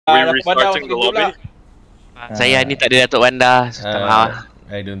We restarting the lobby? Saya ni tak ada Datuk Bandar.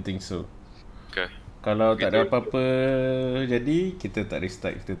 I don't think so. Okay. Kalau tak ada apa-apa jadi, kita tak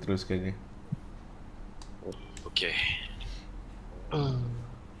restart, kita teruskan je. Okay.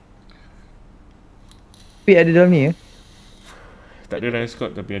 Tapi ada dalam ni ya? Tak ada dalam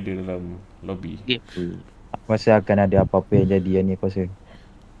Discord tapi ada dalam lobby. Aku rasa akan ada apa-apa yang jadi ni aku rasa.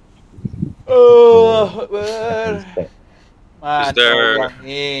 Is there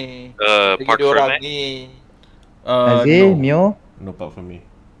park for me? Nazir, Mio. No park for me.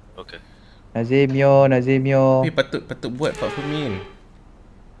 Okay. Nazir, Mio. Tapi patut buat park for me ni.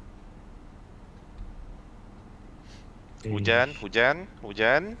 Hujan.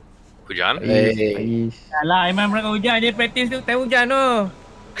 Alah, Aiman berangkat hujan je, praktis tu time hujan tu.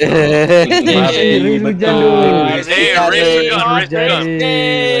 Hujan tu. Hey, raise the gun.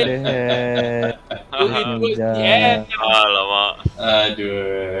 Alamak.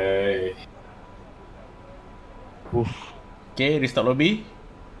 Aduh. Okay, restart lobby.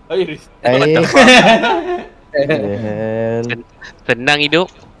 Senang hidup.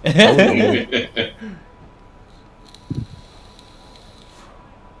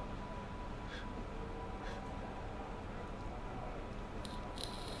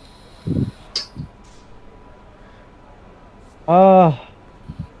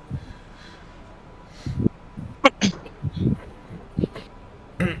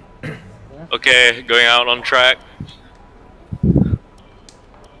 Okay, going out on track.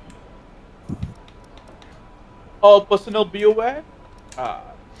 All personnel be aware.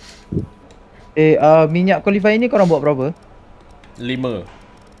 Minyak qualify ni korang buat berapa? 5.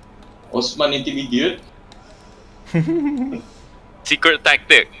 Osman intermediate. Secret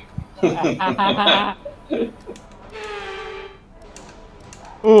tactic.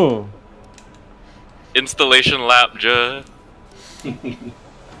 Installation lap je.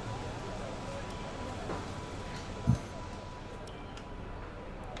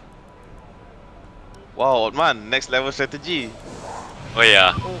 Wow, Otman, next level strategy. Oh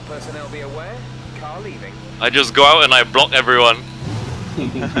yeah. I just go out and I block everyone.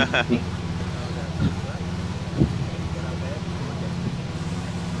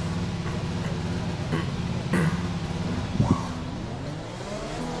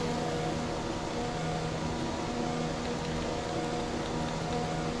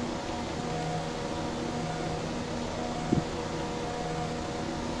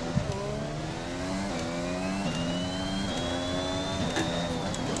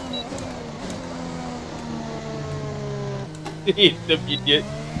 Intermediate.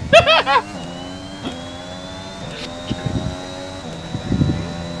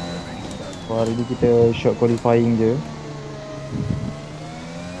 Hari ni kita short qualifying je.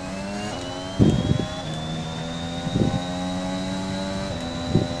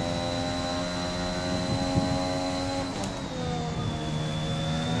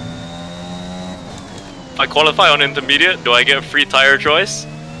 If I qualify on intermediate, do I get free tire choice?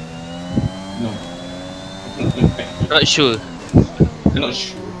 No. Not sure. Not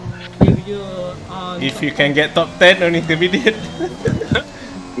sure. If you can get top 10 on intermediate.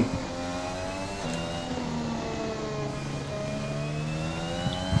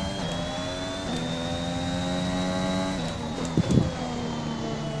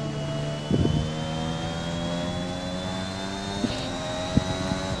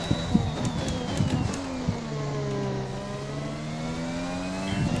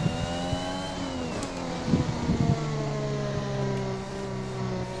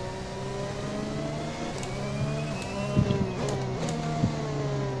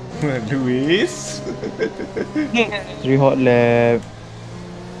 Luis. 3 hot lap.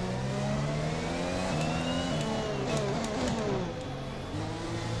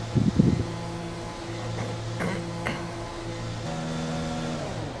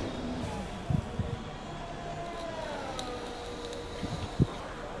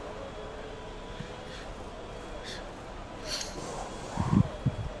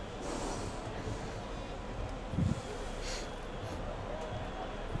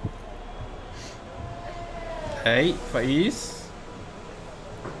 Hai, Faiz.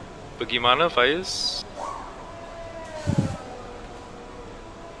 Bagaimana, Faiz?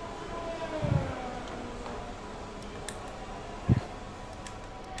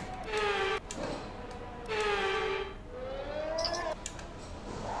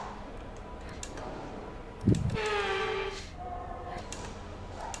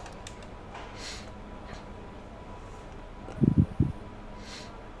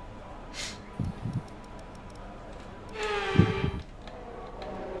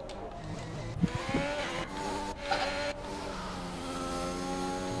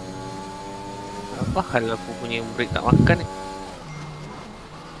 Apa hal aku punya break tak makan ni?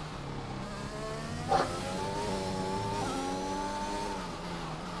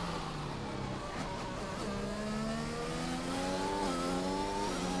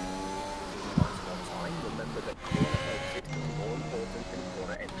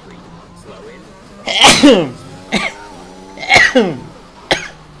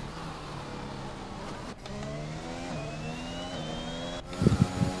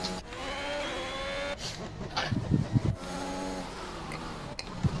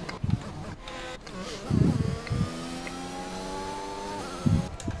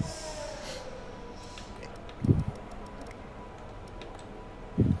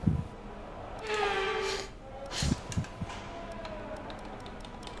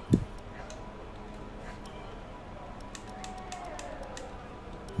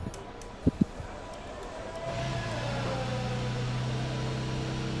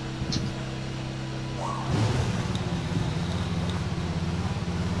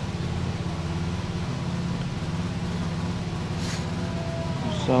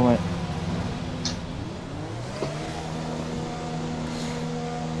 Susah mat.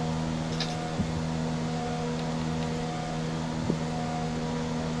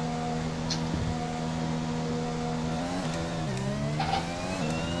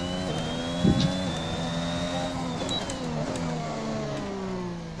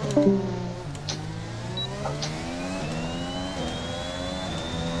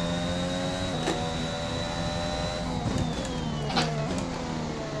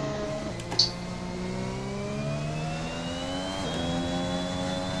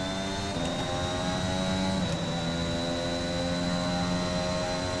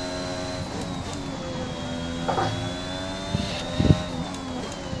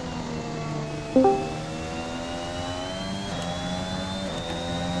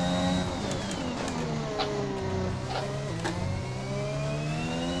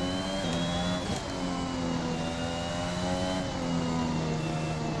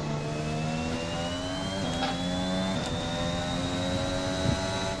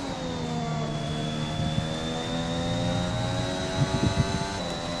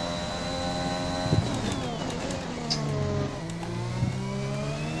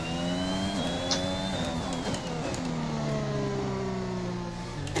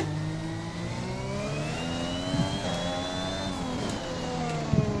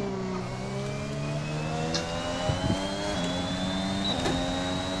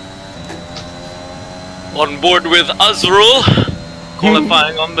 On board with Azrul,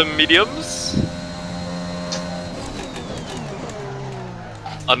 qualifying on the mediums.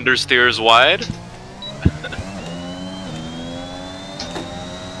 Understeers wide.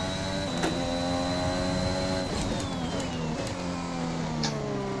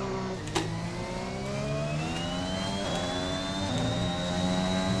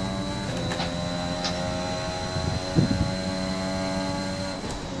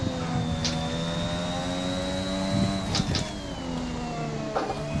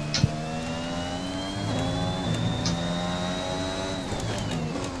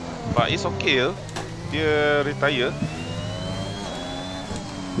 But it's okay. Dia retire.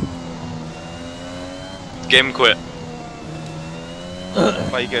 Game quit.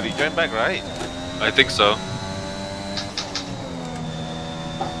 But he can rejoin back, right? I think so.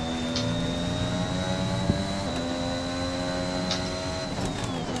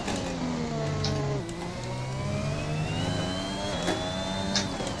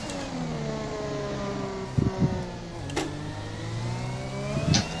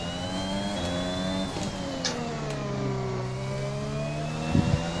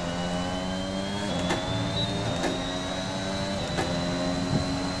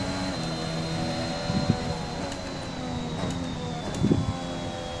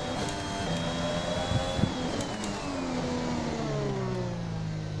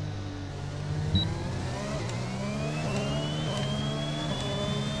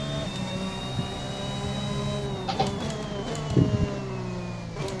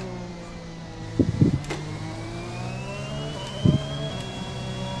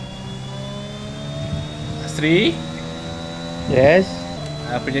 Sri, Yes.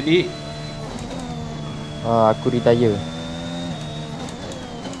 apa jadi? Aku retire.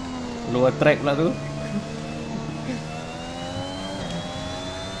 Lower track pula tu.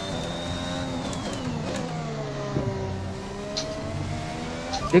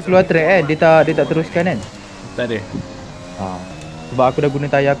 Dia keluar track dia tak teruskan kan? Tak ada. Sebab aku dah guna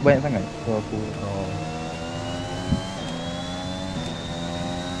tayar aku banyak sangat. So aku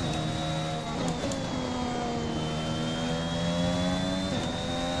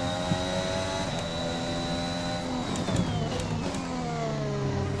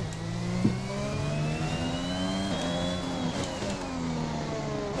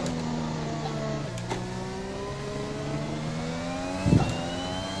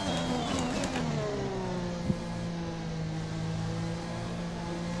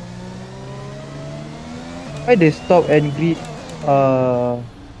Ada stop and grid.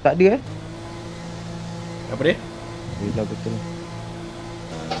 Tak ada Apa dia? Yelah betul.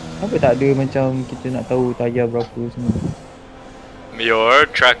 Kenapa tak ada macam kita nak tahu tayar berapa semua? Your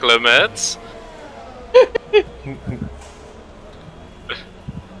track limits.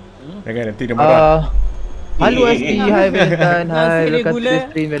 Jangan nanti dia marah. Halo Asti, hi Valentine, hi, Nasi welcome to gula, the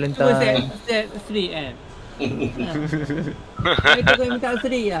stream Cuba Valentine. set Sri kan. Kita kau minta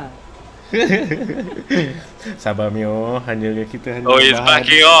Sri lah. Sabar Mio, hanya kita hanya Oh, he's bahan.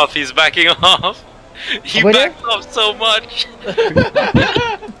 backing off. He's backing off. He Apa dia? backed off so much.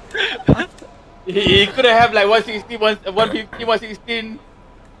 He could have like 160, 150, 116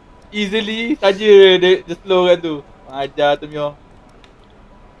 easily saja dia slow kan tu. Ajar tu Mio.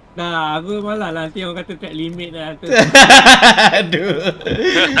 Nah, aku malas lah nanti orang kata track limit lah tu. Aduh.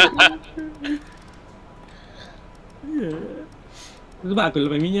 Sebab aku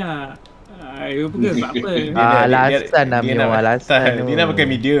lepas minyak. Aku bukan sebab apa. Alasan lah Mio, alasan tu. Dia nak pakai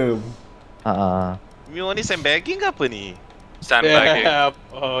medium. Mio ni sandbagging ke apa ni? Sandbagging.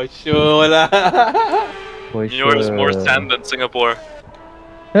 Oh, sure lah. For Yours sure. more sand than Singapore.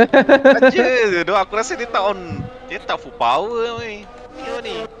 Aja tu, aku rasa dia tak full power weh. Mio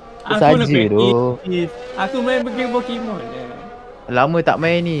ni. Aku Saja nak practice. tu. Aku main game Pokemon je. Lama tak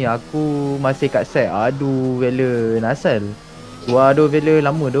main ni, aku masih kat set. Aduh Valen, asal. Aduh Valen,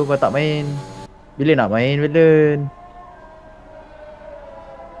 lama tu kau tak main. Bila nak main Valen?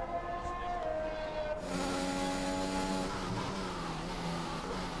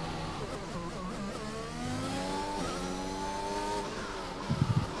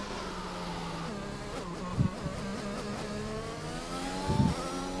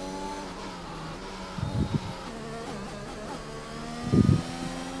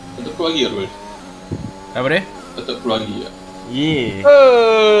 Tak keluar lagi Arul. Apa dia? Tak keluar lagi ya.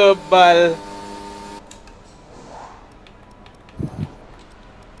 Yeah. Bal.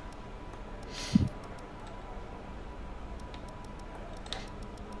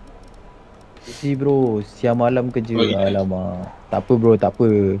 Si bro, siang malam kerja. Oh, yeah. Alamak. Tak apa bro, tak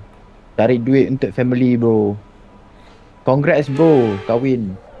apa. Cari duit untuk family bro. Congrats bro,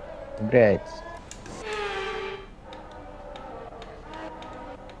 kahwin. Congrats.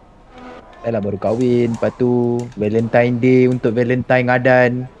 Dah lah baru kahwin, lepas tu Valentine Day untuk Valentine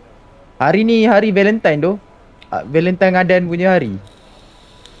ngadan. Hari ni hari Valentine tu. Valentine ngadan punya hari.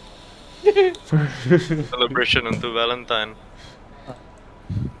 Celebration untuk Valentine.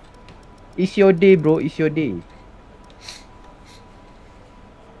 It's your day bro, it's your day.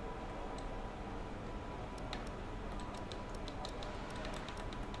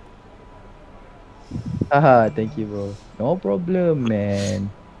 Haha, thank you bro. No problem man.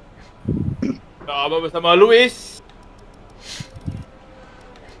 Abang bersama Luis.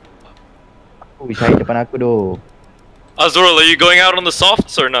 Syahid depan aku tu. Azrul, are you going out on the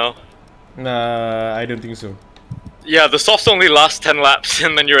softs or no? Nah, I don't think so. Yeah, the softs only last 10 laps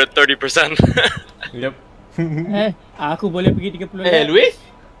and then you're at 30%. Yep. Aku boleh pergi 30 Eh, Luis?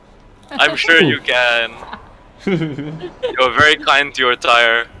 I'm sure you can. You're very kind to your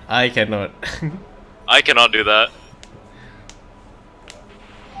tire. I cannot. I cannot do that.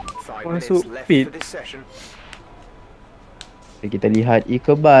 Masuk pit. Okay, kita lihat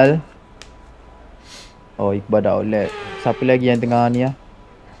Iqbal. Oh, Iqbal dah outlet. Siapa lagi yang tengah ni lah?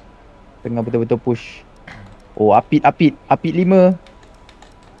 Tengah betul-betul push. Oh, Apit 5.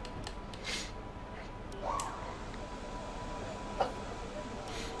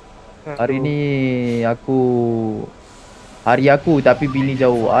 Hari ni hari aku tapi pilih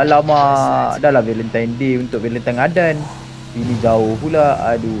jauh. Alamak, dah lah Valentine Day untuk Valentine Adan. Pilih jauh pula.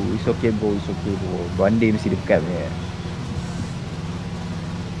 Aduh, it's okay bro, it's okay bro. Banding mesti dekat ni.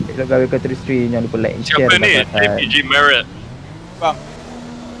 Kalau kau terus stream, jangan lupa like and share. Siapa ni? JPG Merit. Bang.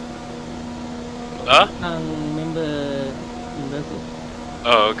 Huh? member aku.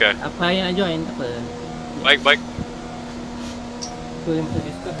 Oh, okay. Apa yang nak join tak apa. Baik. Tu yang kita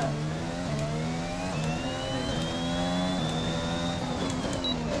discuss lah.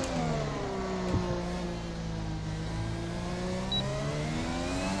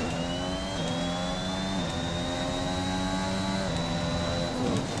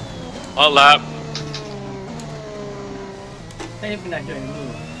 What lap? Saya pernah join dulu.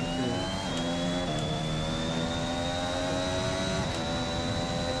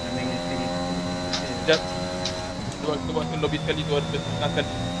 Just tu buat lobby sekali tu ada setengah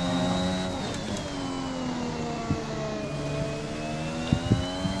kali.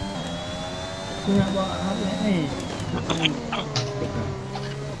 Aku nak buat apa ni?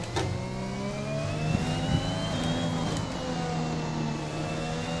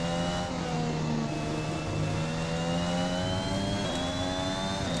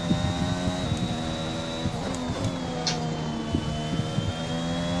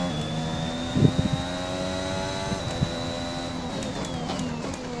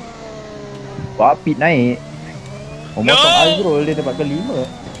 Apit naik. Memotong Azrul dia dapat ke-5.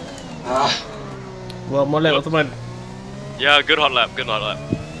 Wah, more lap Osman. Yeah, good hot lap, good hot lap.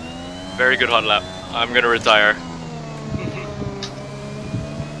 Very good hot lap. I'm gonna retire.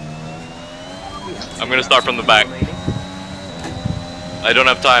 I'm gonna start from the back. I don't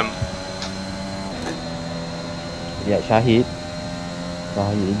have time. Lihat Syahid.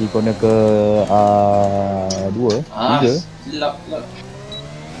 Syahid di corner ke 2, 3. Silap.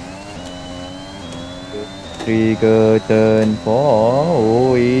 3 ke turn 4.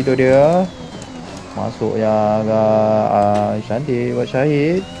 Oh, itu dia. Masuk yang agak cantik buat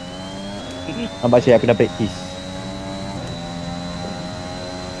Syahid. Nampak Syahid kena praktis.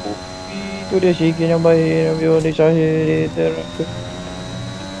 Itu dia Syahid yang baik. Nampak dia Syahid depan.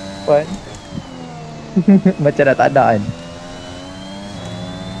 Macam dah tak ada kan.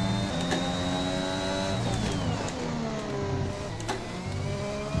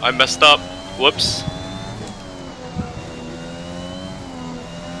 I messed up. Whoops.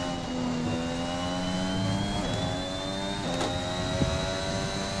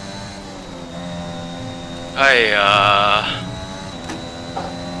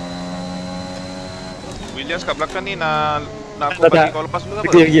 Williams kat belakang ni nak aku Tak, bagi tak. kau lepas dulu ke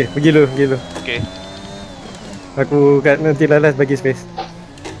apa? Pergi dulu. Okey. Aku kat nanti lalas bagi space.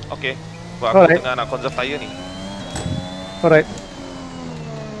 Okey. Sebab aku Alright. tengah nak conserve tire ni. Alright.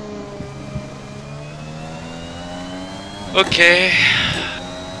 Okay.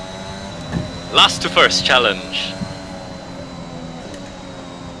 Last to first challenge.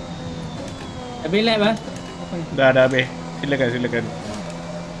 Habis lap lah. Dah habis. Silakan.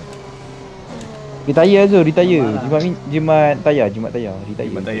 Retire Azul, retire. Jimat tayar, retire. Jimat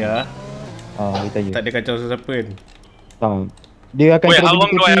tayar. Retire. Tak ada kacau sesiapa kan. Dia akan Wait, terus how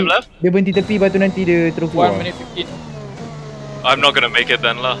long do I have left? Dia berhenti tepi, lepas tu nanti dia terus keluar. 1 minute 15. I'm not gonna make it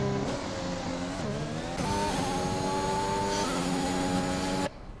then lah.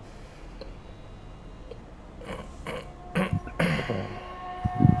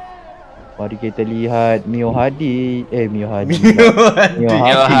 Mari kita lihat Mio Hadi. Mio Hafiz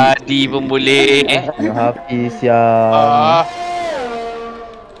pun boleh. Mio Hafiz yang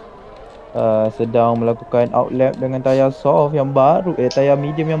sedang melakukan outlap dengan tayar soft yang baru, tayar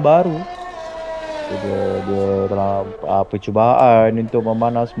medium yang baru. Dia dalam percubaan untuk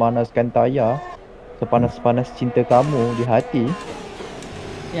memanas-manaskan tayar sepanas-panas cinta kamu di hati.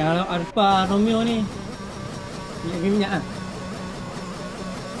 Yang Alfa Romeo ni minyak lah.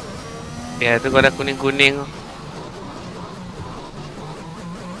 Ya tu kau dah kuning-kuning tu.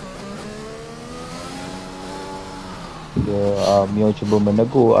 Mio cuba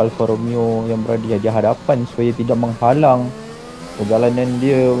menegur Alfa Romeo yang berada di hadapan supaya tidak menghalang perjalanan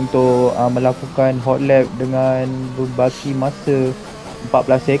dia untuk melakukan hot lap dengan berbaki masa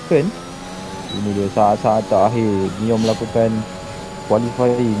 14 second. Ini dia saat-saat terakhir Mio melakukan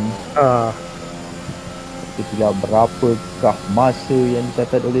qualifying. Tidak berapakah masa yang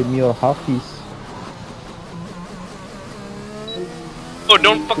dicatat oleh Mio Hafiz. Oh,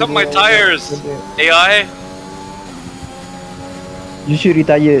 don't fuck up my tires, AI. You should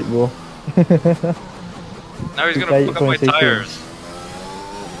retire bro. Now he's gonna fuck up my tires.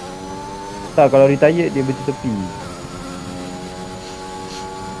 Tak, kalau retire dia berhenti tepi.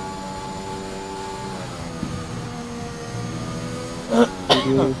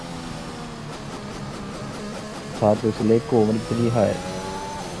 Satu selekor mari kita lihat.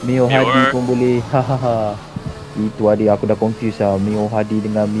 Mio Hadi pun boleh. Hahaha. Itu ada aku dah confuse lah. Mio Hadi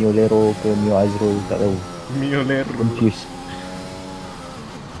dengan Mio Lero ke Mio Azrul tak tahu. Mio Lero. Confuse.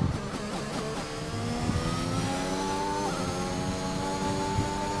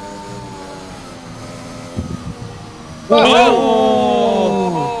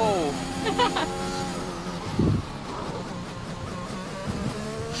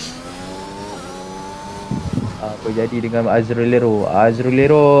 Apa jadi dengan Azrul Lero? Azrul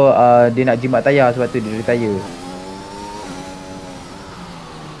Lero dia nak jimat tayar sebab tu dia retire.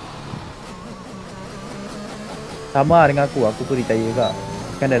 Sama dengan aku pun retire juga.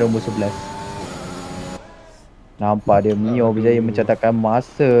 Kan dah nombor 11. Nampak dia Mio berjaya mencatatkan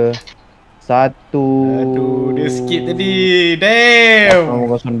masa 1. Aduh, dia skip tadi. Damn.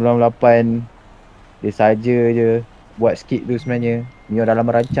 0.08. Dia saja je buat skip tu sebenarnya. Mio dalam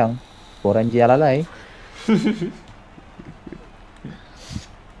merancang. Korang je alalai.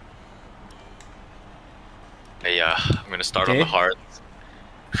 Yeah, I'm gonna start on the hard.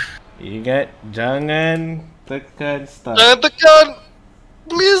 Ingat, jangan tekan start. Jangan tekan,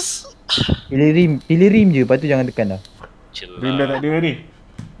 please. Pilih rim je, lepas tu jangan tekan dah. Chill Rim dah tak ada ni.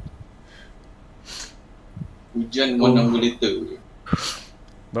 Hujan 1 hour later.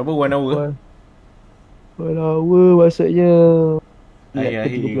 Berapa 1 hour? Lawa maksudnya.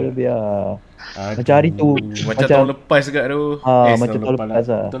 Akhir-akhir. 30 lebih lah. Aduh, Macam hari tu. Macam tahun lepas juga tu. Macam tahun lepas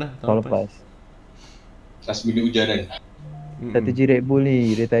lah. Betul lah, Tahun lepas. Last minute hujanan. Strategi Red Bull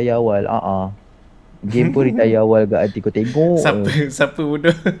ni retire awal. Game pun retire awal kat hati kau tengok. Siapa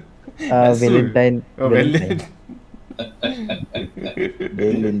bodoh? Valentine. Oh, Valentine.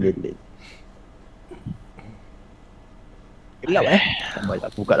 Valentine. Gelap Sampai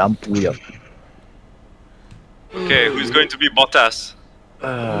aku buka lampu je. Okay, who's going to be Bottas?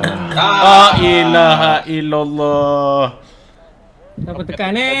 La ilaha illallah. Siapa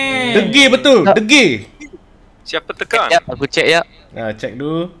tekan ni? Degil betul, degil. Siapa tekan? Ya, aku check ya. Check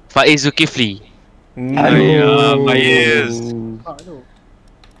dulu. Faiz Zulkifli. Ya, Faiz.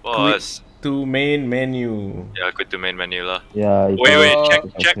 Boss. To main menu. Ya, aku to main menu lah. Ya, Wait,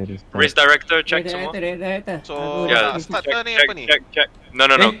 check. Race director, check semua. So, Ya, starter ni check, apa ni? check. No,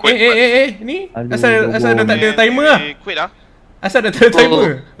 quit. Ni Aduh, asal dah tak ada timer lah. Quit lah. Asal dah tak ada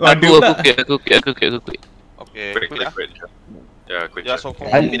timer. Aku quit. Okay, Quit. Ya, quit. Ya, so kau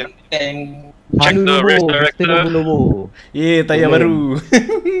Check the race director. Tayar baru.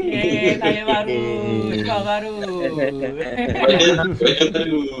 Tayar baru. Skor baru.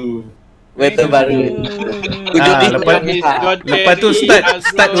 Weather baru. Lepas tu start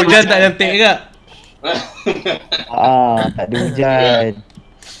hujan tak cantik ke? Tak ada hujan.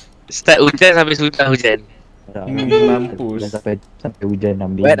 Start hujan sampai sudah hujan. Mampus. Sampai hujan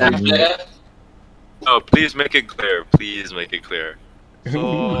ambil. Oh, please make it clear. So,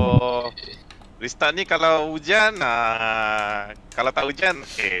 restart ni kalau hujan, kalau tak hujan,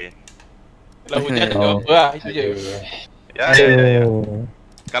 okay. Kalau hujan tak apa lah, itu je. Ya.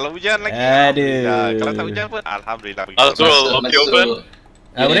 Kalau hujan lagi, Aduh. kalau tak hujan pun, alhamdulillah. Azrul, lobby open.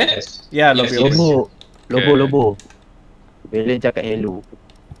 Apa dia? Ya, lobby open. Lobo. Belen cakap hello.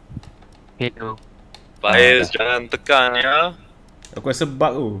 Faiz, jangan tekan ya. Aku rasa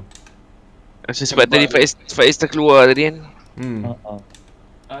bug tu. Sebab tadi Faiz terkeluar tadi kan.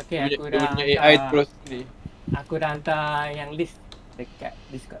 Okay, aku dah punya AI terus ni. Aku dah hantar yang list dekat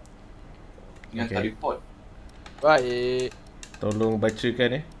Discord. Dengan report. Baik. Tolong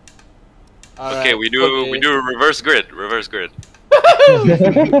bacakan Okay, we do reverse grid.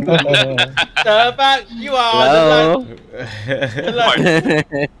 Dapat you are.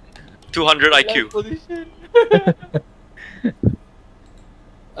 200 IQ.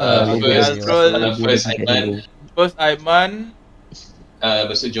 First Aiman. First Aiman.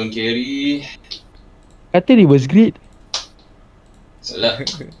 Lepas tu John Kerry. Kata reverse grid. Salah.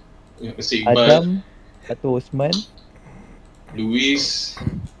 Lepas tu Iqbal. Adam. Kata Osman. Luis.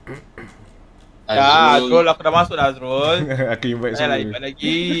 Azrul, aku dah masuk dah Azrul. Aku invite Saya lah semua. invite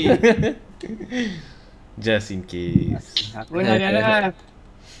lagi. Just in case. Aku dah ada.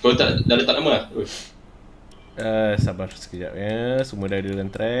 Kau dah letak nama lah? Sabar sekejap ya. Semua dah ada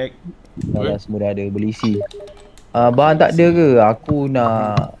dalam track. Dah semua dah ada, boleh isi. Bahan tak ada ke? Aku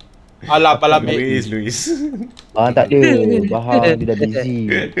nak Alah, balam Luis. Bahan tak ada. Bahan dia dah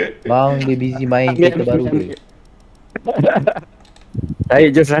busy. Bang dia busy main kereta baru dia. Saya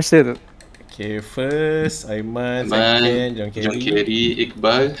just rasa tu. Okay, first Aiman, second John Kerry,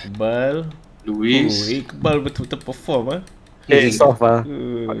 Iqbal, Luis. Iqbal betul-betul perform Soft lah.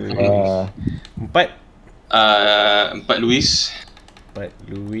 Empat Luis,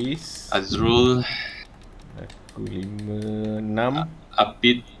 Azrul, aku 5, 6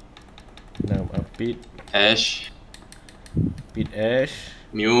 Apid, Ash,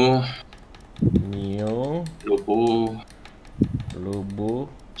 Neo, Lobo,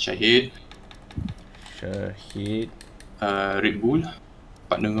 Syahid, Red Bull,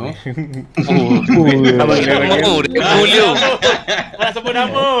 partner kau. Nak sebut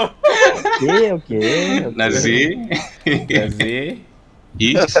nama. Okay. Nazir,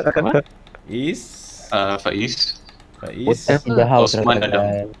 Is, Faiz, Botas in the house.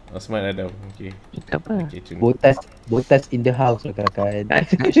 Osman Adam. Okay. Apa? Botas in the house rakan-rakan.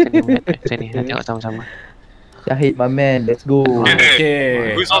 Sini, tengok sama-sama. Syahid my man, let's go.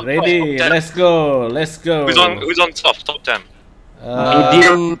 Okay. Who's on Ready? top 10? Let's go. Who's on top 10?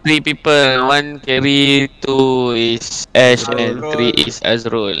 Within 3 people, 1 Kerry, 2 is Ash and 3 is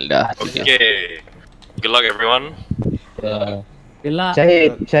Azrul. Dah. Okay. Good luck everyone. Gelak.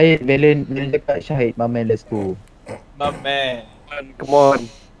 Syahid, Valen dekat Syahid my man, let's go. My man. Come on.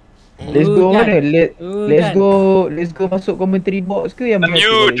 Let's go mana? Let's go masuk commentary box ke yang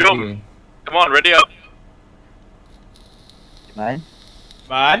You, jom. Come on, ready up. Man.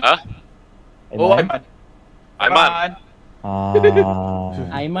 Huh? Oh, Aiman.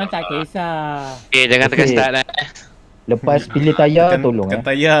 Aiman tak kisah. Okay, jangan tekan start lah. Lepas pilih tayar, tolong Tekan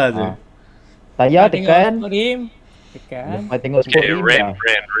tayar je. Tayar Tengok tekan. Sporim. Tekan. Lepas tengok Okay, sport rim rain, dah.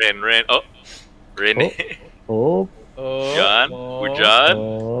 rain. Oh, rain. Oh. Hujan, hujan.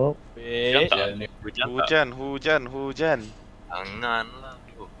 Oh. Hujan tak? Hujan tak? Hujan. Janganlah.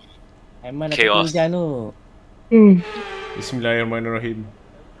 Aiman nak Chaos. hujan tu. Bismillahirrahmanirrahim.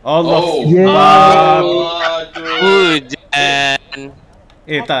 Allah. Hujan.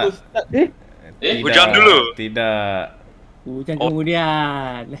 Tak. Hujan dulu. Tidak. Hujan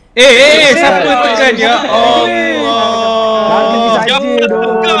kemudian. Siapa tekan ya Allah. Ni saja Siapa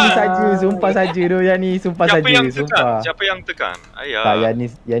doh, tekan? ni saja, sumpah saja doh yang ni, sumpah Siapa saja, yang tekan? sumpah. Siapa yang tekan? Ayah. Tak,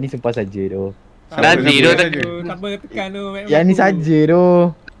 yang ni sumpah saja doh. Nazi doh tekan. Siapa tekan tu? Yang ni saja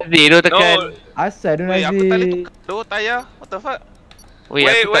doh. Nazi doh tekan. Asal doh Wait, aku tak boleh Nazi. tukar doh tayar. What the fuck? Wait,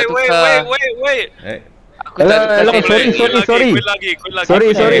 aku tak tukar. Wait. Aku tak tukar. Hello, sorry. Quit lagi.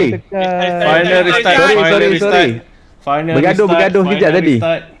 Sorry. Final restart. Final Bergaduh kejap tadi.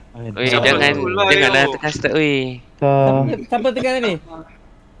 Weh, janganlah tekan start weh. Siapa tekan tadi?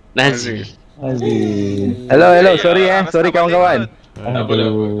 Nazi. Hello, sorry kawan-kawan.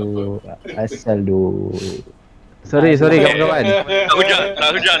 Aduh, asal doh. Sorry kawan-kawan. Tak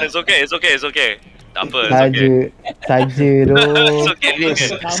hujan. It's okay. Tak apa, it's okay. Saja doh. It's okay.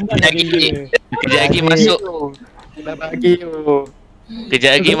 Kejap lagi masuk. Dah bagi tu.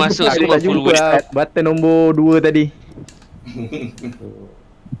 Kejap lagi masuk semua full waste. Button nombor 2 tadi.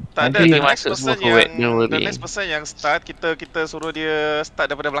 Tak ada, Nanti the masuk semua forward, don't worry. the next person yang start, kita suruh dia start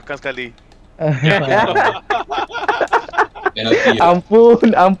daripada belakang sekali.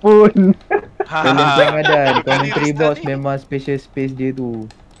 Ampun. Jangan ada di commentary box memang special space dia tu.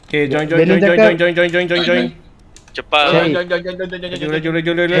 Okay, join. Cepat.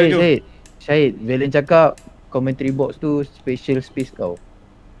 Laju. Syahid, Valen cakap commentary box tu special space kau.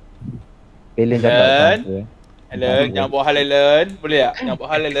 Valen cakap apa? Alan, jangan buat hal Alan. Boleh tak? Jangan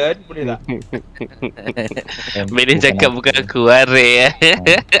buat hal Alan. Boleh tak? Bila cakap bukan aku, Arif.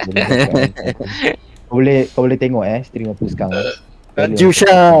 Kau boleh tengok stream aku sekarang. Laju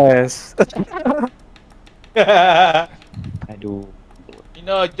Syaz. Aduh. You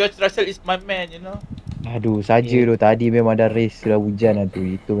know, George Russell is my man, you know. Aduh, saja tu tadi memang ada race sudah hujan lah tu.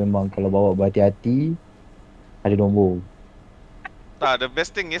 Itu memang kalau bawa berhati-hati ada nombor. Tak, the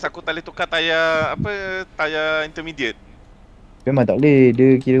best thing is aku tak boleh tukar tayar intermediate. Memang tak boleh,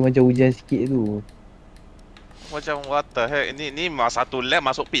 dia kira macam hujan sikit tu. Macam what the heck, ni satu lap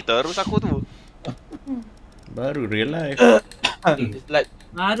masuk pit terus aku tu. Baru real life. It's like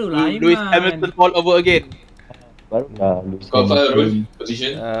Baru lah Lewis Hamilton all over again. Baru lah Lewis Kau apa Hamilton. Rul?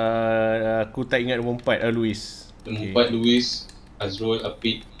 Position? Aku tak ingat nombor 4 Luis. Nombor 4 Luis, Azrul,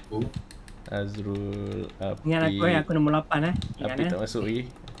 Apit. Azrul, Apit. Ingat aku nombor 8 Ingat Apit tak masuk lagi.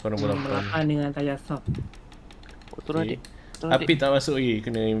 Kau nombor 8. 8 dengan tayar soft. Turun adik. Apit tak masuk lagi.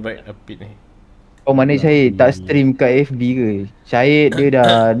 Kena invite Apit ni. Oh mana Syahid tak stream kat FB ke? Syahid dia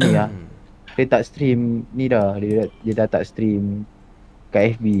dah ni lah. Dia tak stream ni dah. Dia dah tak stream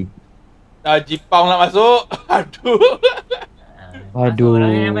kat FB. Jepang nak masuk. Aduh.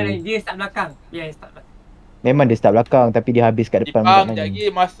 Dia start belakang. Memang dia start belakang tapi dia habis kat depan. Jepang sekejap lagi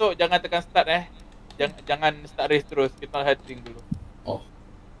masuk, jangan tekan start Jangan start race terus, kita nak heading dulu.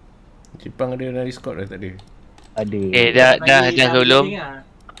 Jepang ada dalam Discord dah tak ada? Ada. Dah ke belum?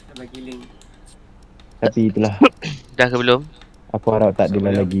 Bagi link. Tapi itulah. Dah ke belum? Aku harap tak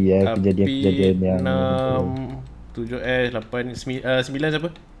ada lagi kejadian-kejadian yang 6, 7, 8, 9 siapa?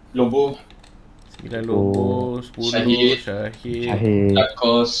 Lobo, 9 Lobo, 10 Syahid. Syahid,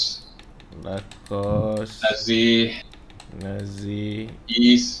 Lakos, Nazi,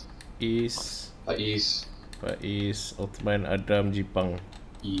 Is, Faiz, Othman, Adam, Jipang.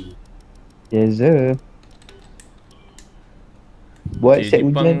 Yes sir. Buat set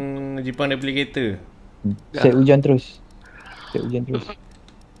hujan. Jipang replicator. Set hujan terus.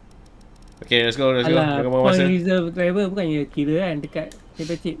 Okay, let's go. Alah, Jangan buang masa. point reserve driver bukannya kira kan dekat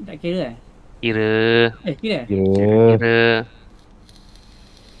championship, tak kira Kira. Kira? Kira.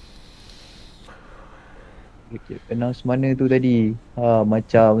 Okay, announce mana tu tadi?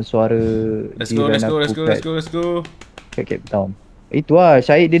 Macam suara Let's go. Kat Cape Town. Itu lah,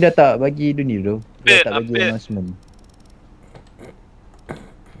 Syahid dia dah tak bagi dunia tu. Dia tak bagi announcement.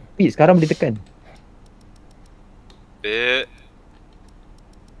 Pit sekarang boleh tekan.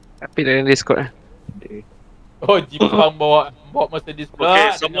 Apit dalam Discord lah. Oh, Jepang bawa Mercedes pula.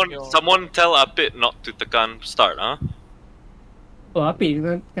 Okay, someone tell Apit not to tekan start, Oh, Apit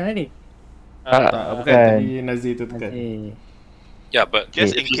tekan tadi? Tak, bukan tadi Nazi tu tekan. Yeah, but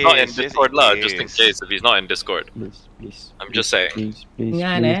Just if in he's not in case, Discord lah, just in case if he's not in Discord. Please. I'm just saying.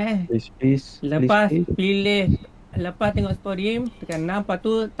 Ingat Please. Lepas tengok Sporim, tekan 6, lepas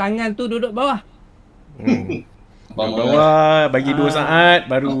tu tangan tu duduk bawah. Abang Bawah bagi 2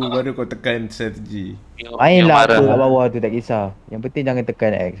 saat baru kau tekan strategi. Mainlah apa kat bawah tu tak kisah. Yang penting jangan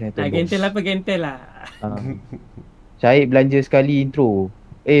tekan X. Gentel apa gentel lah. Syahid belanja sekali intro.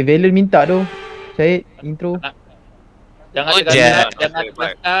 Valen minta tu. Syahid intro. Jangan tekan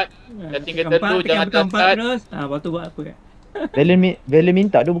start. Setting kereta tu jangan tekan start. Terus. Lepas tu buat apa kan? Valen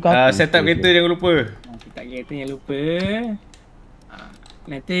minta tu bukan aku. Set up kereta jangan lupa. Set up kereta jangan lupa.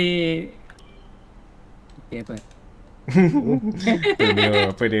 Nanti apa?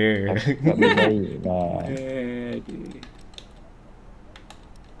 Apa dia? Tak baik lah.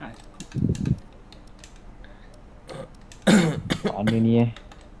 Mana ni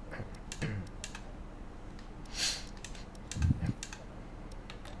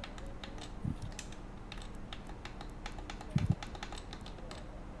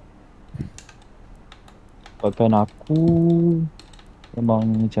Pakan aku memang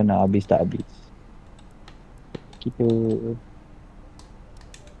macam nak habis tak habis. Kita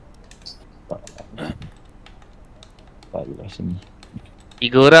barulah sini. 3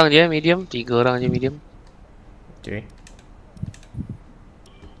 orang je medium, 3 orang je medium. Okay.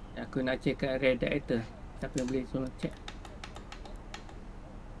 Aku nak check kat Red Actor. Siapa yang boleh tolong check?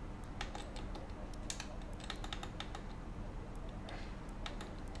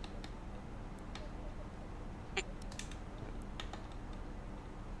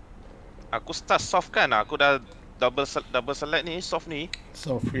 Aku start soft kan? Aku dah double select ni, soft ni.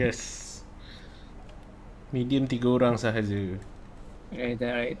 Soft, yes. Medium 3 orang sahaja.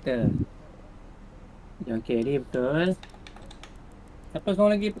 Director. John Kerry betul. Siapa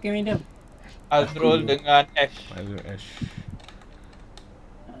seorang lagi pakai medium? Azrul dengan Ash. Azrul Ash.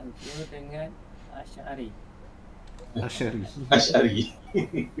 Azrul dengan Ashari. Ashari.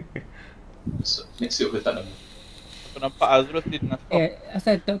 Next week aku letak nama. Aku nampak Azrul still dengan stop.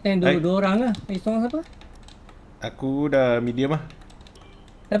 Asal top 10 dua orang lah. Seorang siapa? Aku dah medium lah.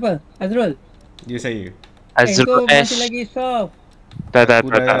 Siapa? Azrul? Dia saya. Azrul kau Ash. masih lagi soft. Tak.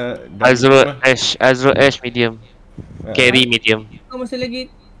 Azrul Ash medium. Carry medium. Kau masih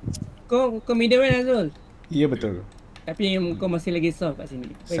lagi kau medium kan Azrul? Ya betul. Tapi kau masih lagi soft kat sini.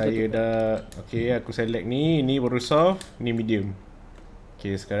 Saya dah okay, aku select ni baru soft, ni medium.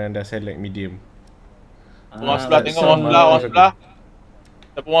 Okay, sekarang dah select medium. Orang sebelah tengok, orang sebelah.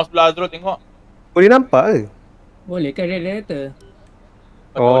 Siapa orang sebelah Azrul tengok. Boleh nampak ke? Boleh kan radiator?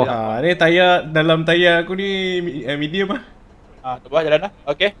 Oh, ni tayar dalam tayar aku ni medium lah. Coba jalan dah.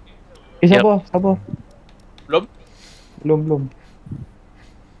 Okey. Siapa? Belum.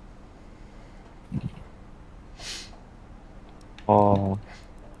 Oh.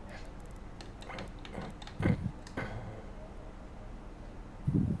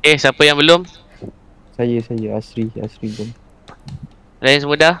 Siapa yang belum? Saya Asri belum. Lain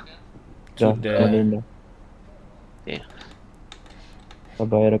semua dah? Dah. Okay.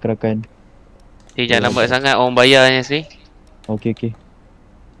 Sabar rakan-rakan. Jangan lambat sangat, orang bayarnya sini. Okay.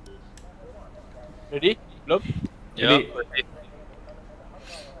 Ready? Belum? Yeah.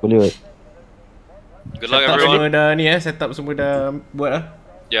 Boleh. Good luck setup everyone. Semua dah ni setup semua dah buat lah.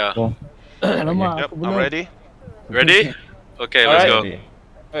 Yeah. Alamak, aku belum. I'm ready. Ready? Okay, let's go.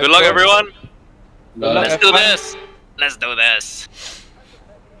 Good luck everyone. Let's do this.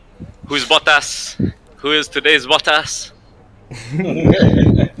 Who's Bottas? Who is today's Bottas?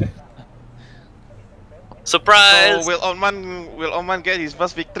 Surprise! So will Oman get his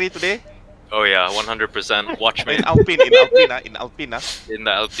first victory today? Oh yeah, 100%. Watch me. In Alpine. In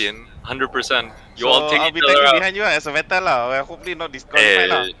the Alpine, 100%. You So all take I'll be each other tagging out. behind you as a Vettel lah. Well, hopefully not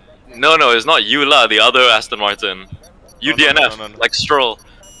disqualified lah. No, it's not you lah. The other Aston Martin. You DNF, no. like Stroll.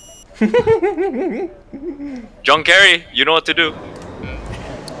 John Kerry, you know what to do.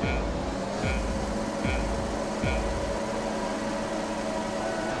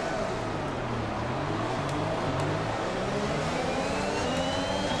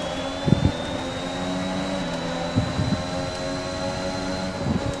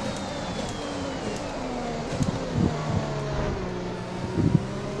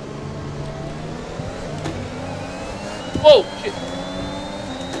 Whoa, shit.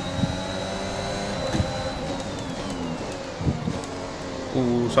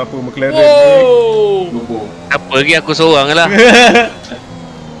 Siapa McLaren ni? Apa lagi aku seorang lah.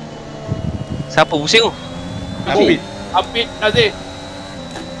 Siapa pusing tu? Apit Nazir.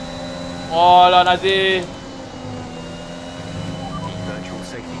 Oh lah Nazir.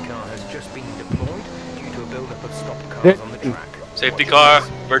 Safety car,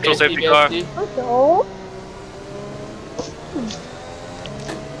 virtual safety car.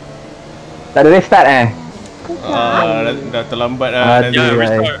 Tak ada restart dah terlambat lah. Yeah,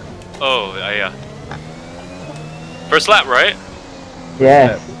 restart. Oh, yeah. First lap, right?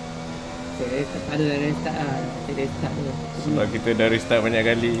 Yes. Saya tak ada restart lah. Saya restart dulu. Sebab kita dah restart banyak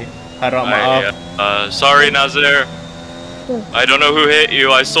kali. Harap maaf. Sorry, Nazir. I don't know who hit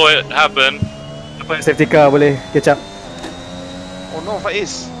you. I saw it happen. Dapat safety car boleh catch up. Oh no,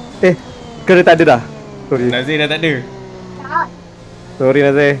 Faiz. Kena tak ada dah. Sorry. Nazir dah tak ada. Sorry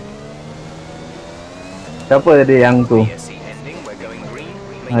Nazir. Siapa tadi yang tu?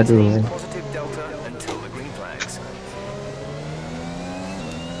 Aduh.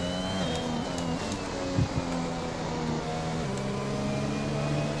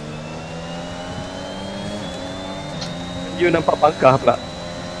 You nampak pangkah pula.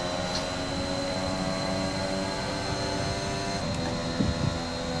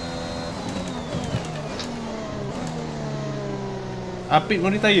 Apit mau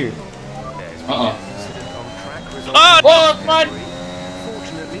retire. Ah. Oh, man!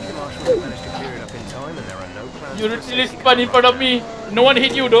 You literally spun in front of me. No one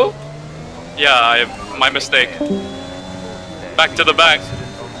hit you though. Yeah, my mistake. Back to the back.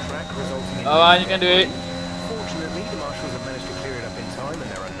 Oh, you can do it.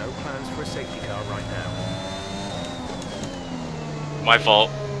 My fault.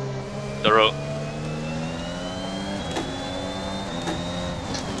 The road.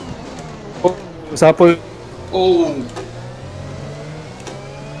 Oh, siapa? Oh.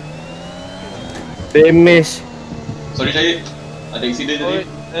 Damage. Sorry Syahid. Ada accident tadi.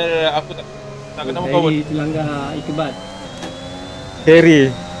 Aku tak kena muka pun. Saya terlanggar ikebat. Carry.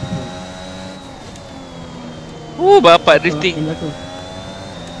 Bapak drifting.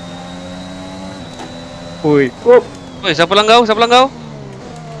 Oi. Oh. Oi, siapa langkau? Siapa langkau?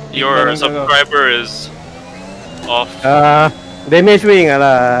 Your subscriber is off. Damage wing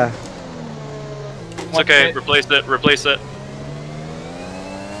lah. It's okay. Replace it. Replace it.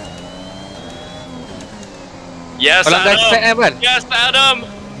 Yes, Pelanggan set Adam. Yes, Adam.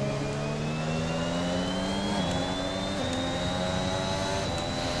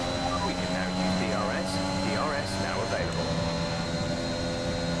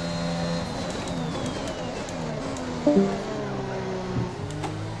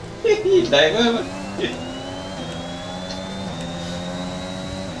 Diver.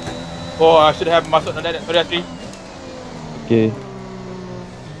 Oh, I should have masuk dalam that. Sorry, Asri. Okay.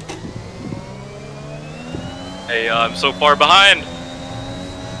 Hey, I'm so far behind.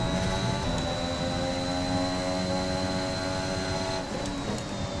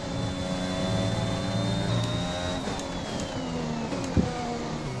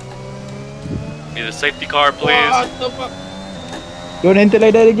 Need a safety car, please. What the fuck? Don't enter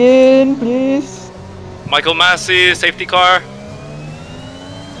like that again, please. Michael Massey, safety car.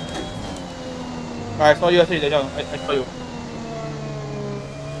 I saw you, Asri. I saw you.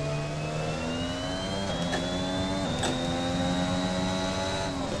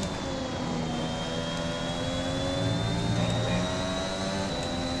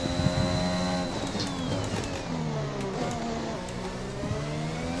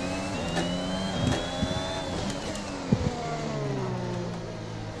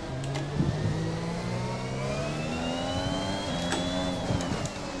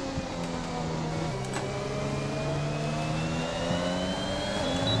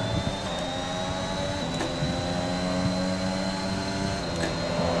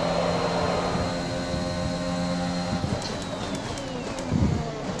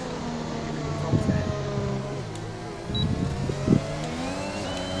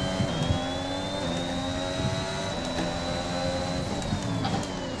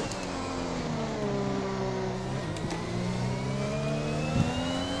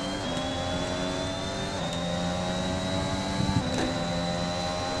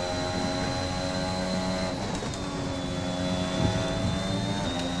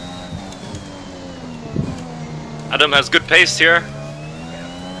 Adam has good pace here.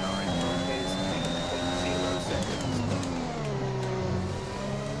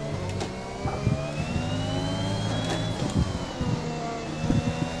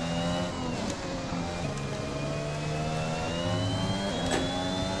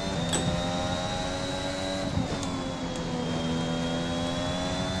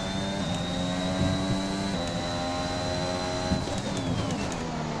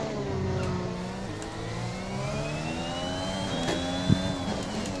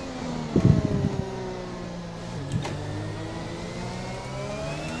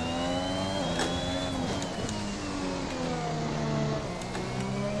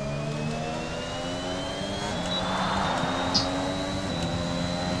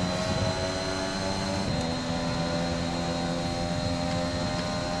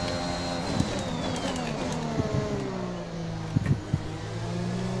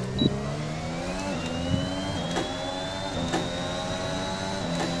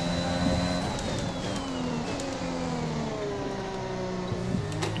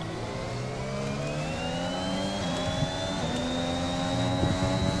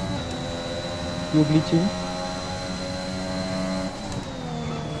 CPU glitching.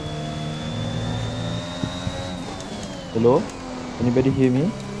 Hello? Anybody hear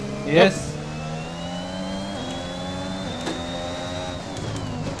me? Yes.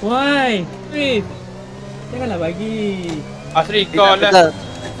 Why? Chris, janganlah bagi. Asri kau lah.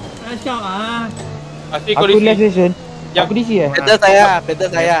 Asyik ah. Asri kau Aku last lisi. session. Yang Aku DC eh? Kereta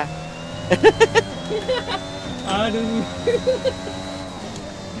saya. Aduh.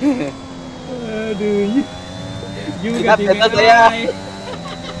 Aduh. You Kita ganti kereta merah. saya.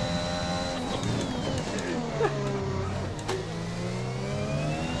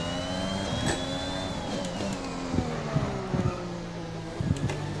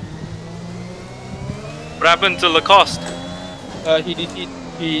 What happened to Lacoste? He DC.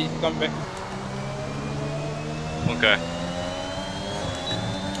 He come back. Okay.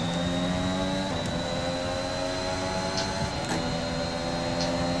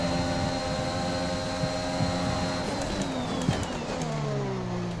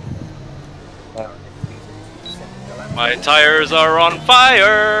 My tires are on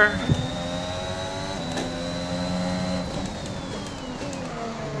fire!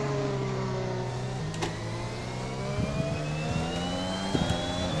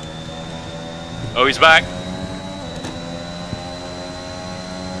 Oh, he's back.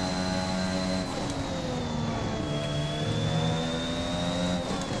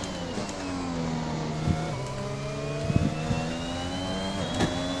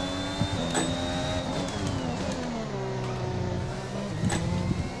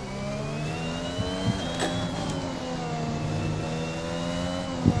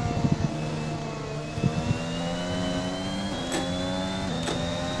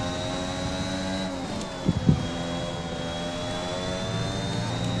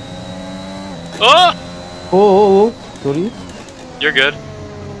 Oh! Oh, sorry. You're good.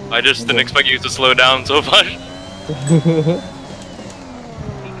 I just didn't expect you to slow down so much.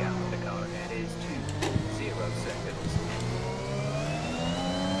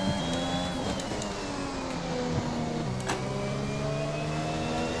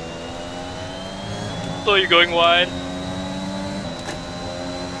 So you're going wide.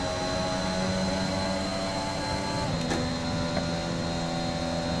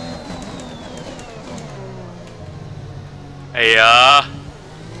 Hey,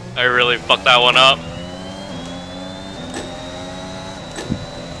 I really fucked that one up.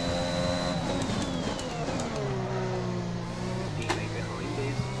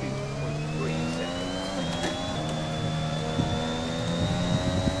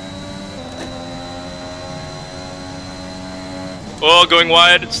 Oh, going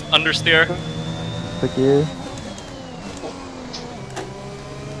wide, it's understeer. Okay.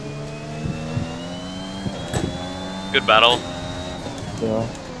 Good battle. Yeah.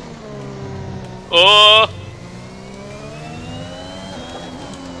 Oh!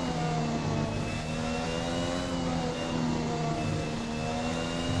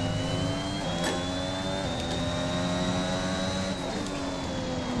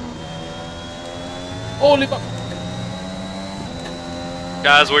 Holy fuck.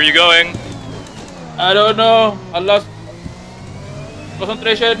 Guys, where are you going? I don't know. I lost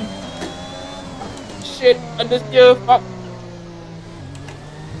concentration. Shit, understeer. Fuck.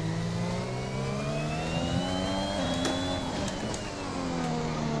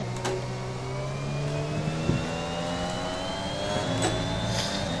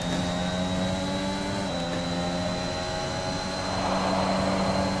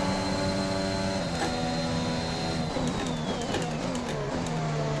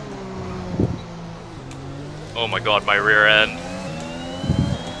 Oh my god, my rear end.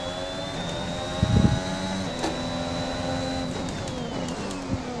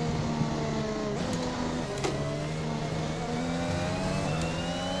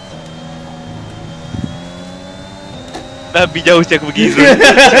 Tapi jauh sih aku pergi Zul.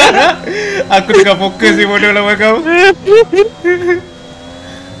 Aku tengah fokus ni bodoh lawan kau.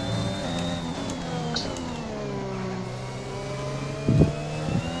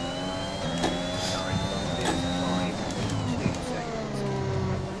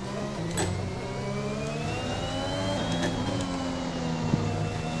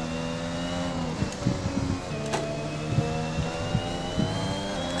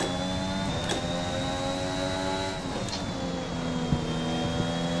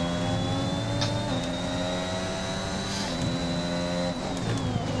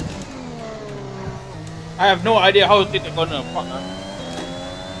 I have no idea how to take the corner. Fuck.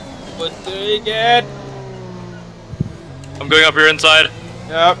 What's the get? I'm going up your inside.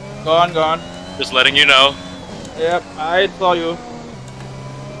 Yep, gone. Just letting you know. Yep, I saw you.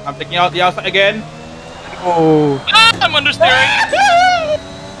 I'm taking out the outside again. Oh, I'm understeering.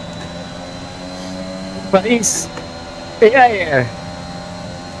 Faiz. AI.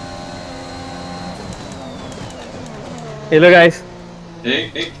 Hello guys.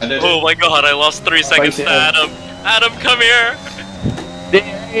 Ada. Oh my god, I lost 3 seconds to Adam. Adam, come here.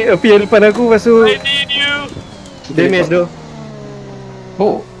 Dia appear depan aku, lepas tu I need you. damage tu.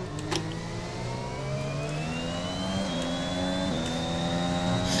 Oh,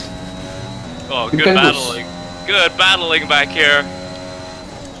 Oh, You good can battling. Good battling back here.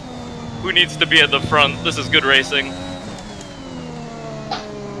 Who needs to be at the front? This is good racing.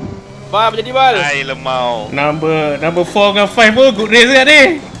 Bal jadi bal. Hai lemau. Number 4 dengan 5 pun good race kat ni.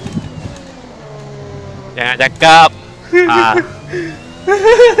 Jangan cakap.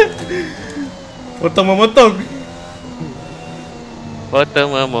 Potong memotong. Potong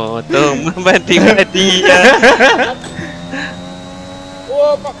memotong membati-bati.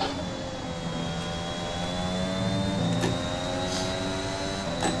 Oh, fuck.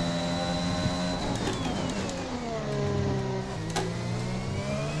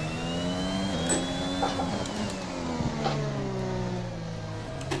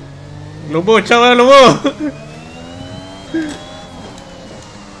 Lobo, caw lah Lobo.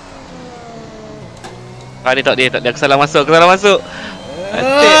 Ah, dia tak dia. Aku salah masuk.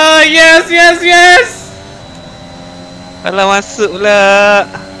 Yes. Salah masuk pula.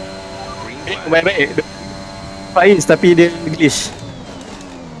 Baik-baik. Faiz tapi dia glitch.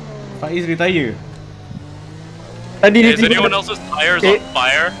 Faiz retire. Tadi dia Is tiba anyone else's tires on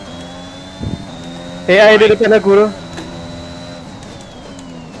fire? AI dia depan aku tu.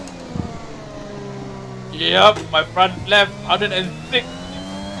 Yep, my front left 106.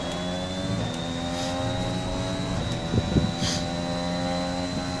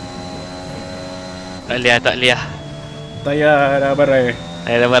 Tak lihat. Tayar dah barai.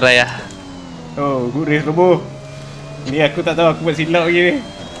 Dah barai lah. Oh, good race Lobo. Ni aku tak tahu aku buat silap lagi ni.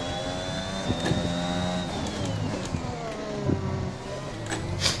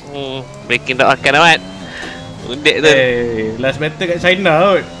 Breaking tak makan amat. Undek tu. Last battle kat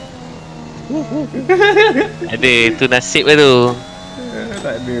China kot. Ada, tu nasib lah tu.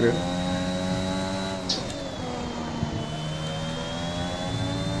 Tak ada tu.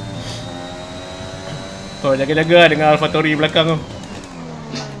 Kau jaga-jaga dengan AlphaTauri belakang tu.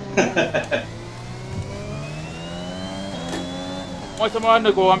 Macam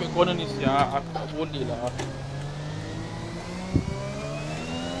mana kau ambil corner ni siap? Aku tak boleh lah.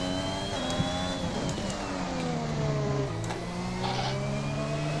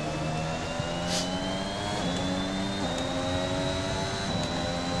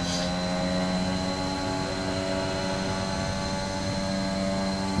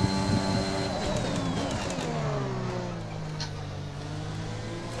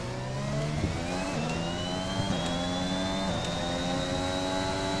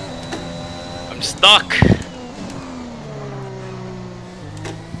 I'm stuck.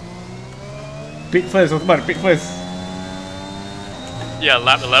 Pit first, Osman, pit first. Yeah,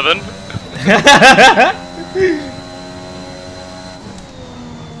 lap 11.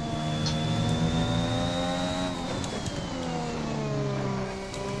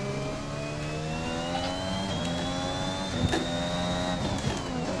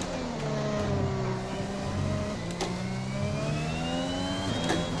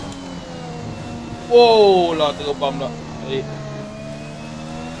 Wow lah, terbang pula. Baik.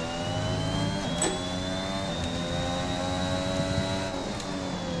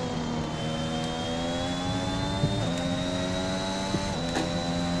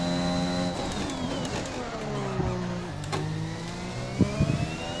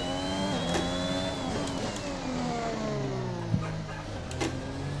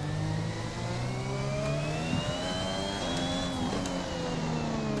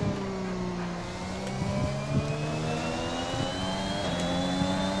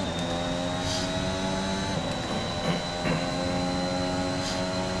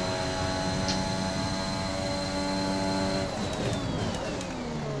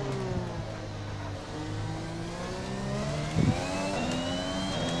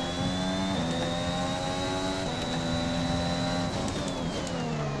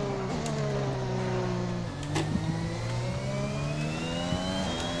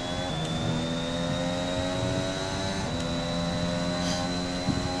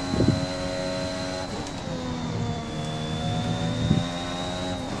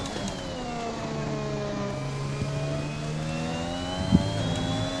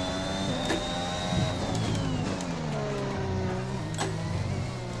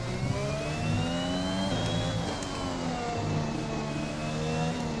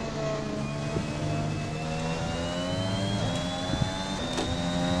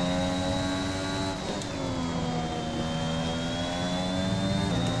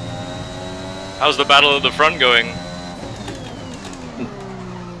 How's the battle at the front going?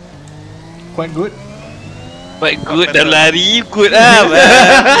 Quite good. Quite good dah lari ikut lah.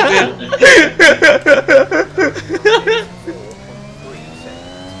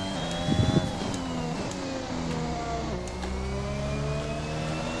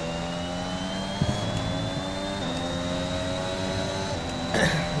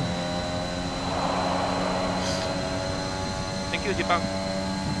 Thank you, Jepang.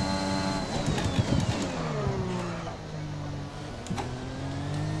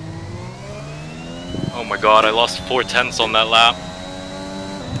 Oh my god, I lost 4/10 on that lap.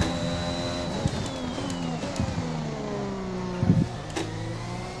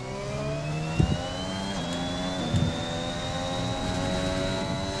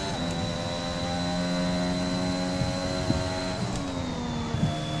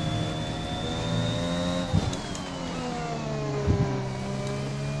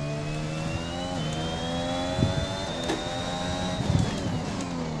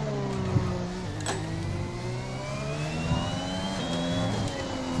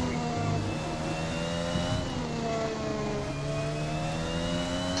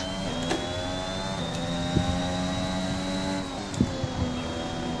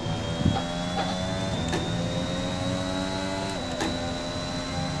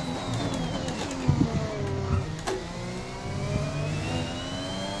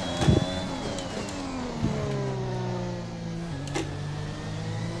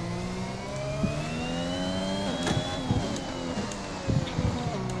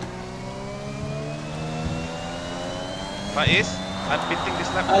 Faiz, I'm beating this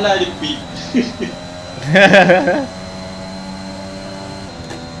lap. Alah, dia beat.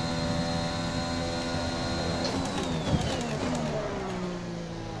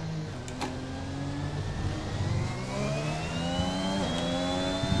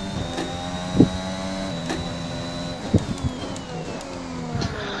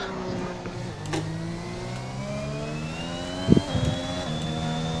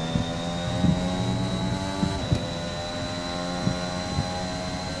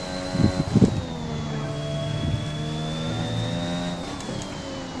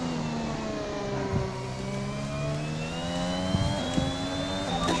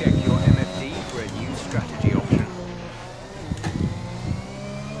 Check your MFD for a new strategy option.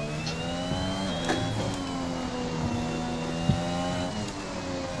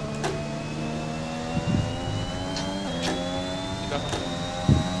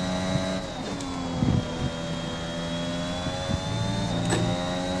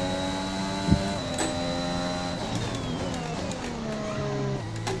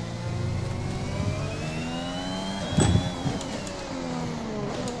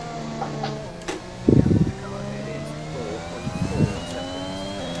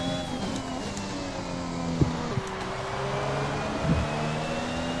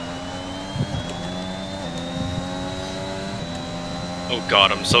 Oh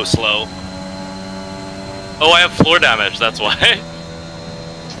god, I'm so slow. Oh, I have floor damage, that's why.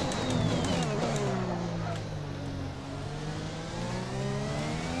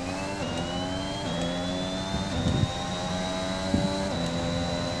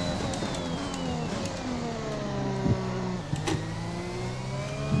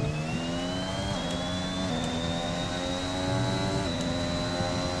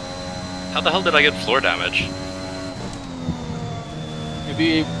 How the hell did I get floor damage?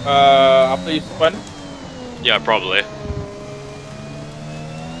 Maybe after you spun. Yeah, probably.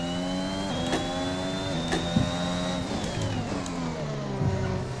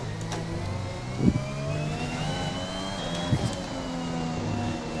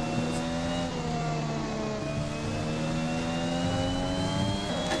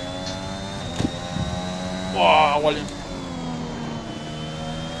 Wah, awal ni.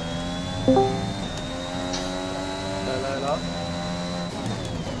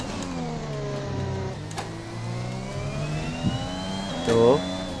 Tu.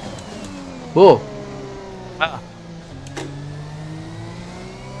 Oh.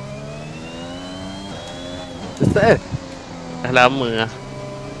 Start Dah lama lah.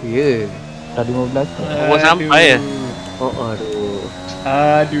 Ya. Dah 15. Baru sampai ya. Oh, aduh.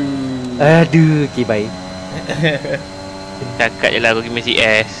 Aduh. Aduh, okay, baik. Cakap je lah aku pergi Messi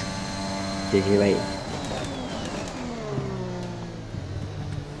S. Okay, baik.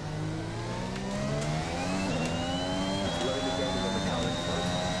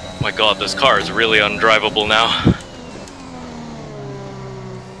 My god, this car is really undrivable now.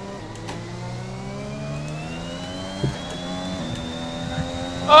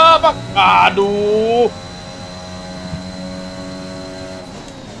 Ah, bak. Aduh. 15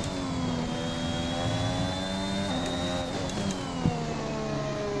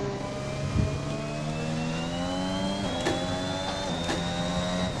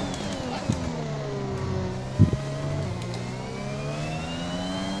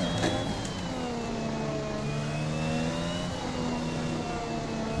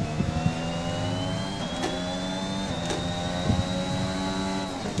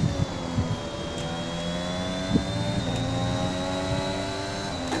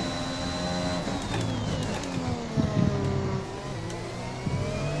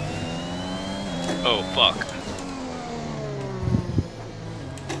 Oh, fuck.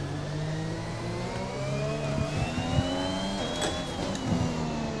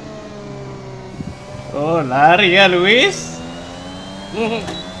 Oh, lari ya, Luis.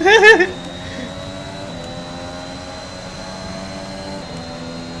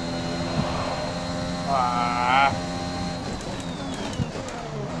 Wah.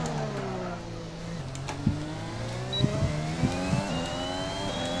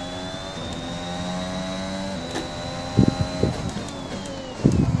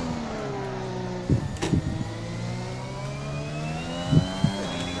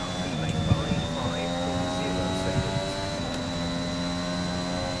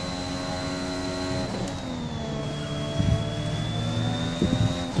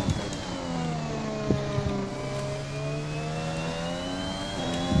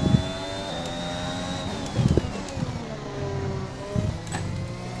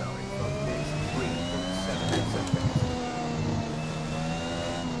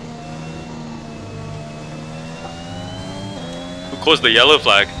 Who caused the yellow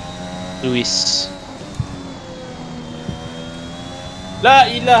flag? Luis. La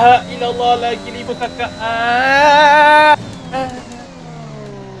ilaha illallah lagi 5 kakak. Ah.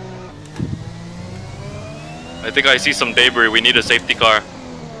 I think I see some debris. We need a safety car.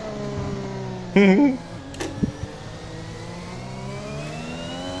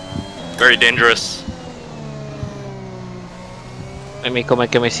 Very dangerous. Let me come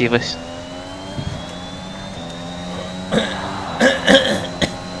and see first.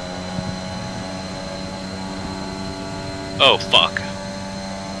 Oh, fuck.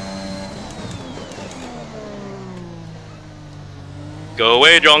 Go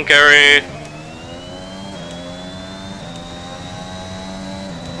away, John Kerry.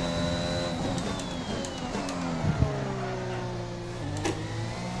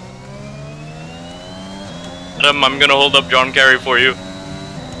 Adam, I'm gonna hold up John Kerry for you.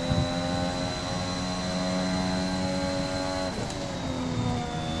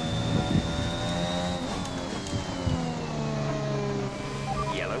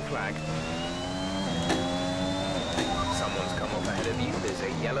 Yellow flag. Someone's come off ahead of you. There's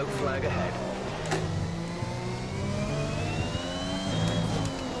a yellow flag ahead.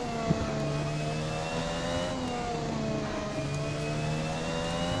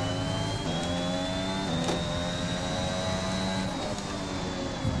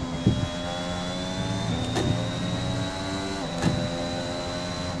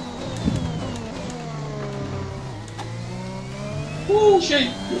 Oh shit.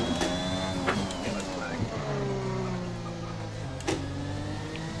 Yellow flag.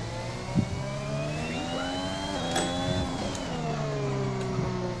 Green flag.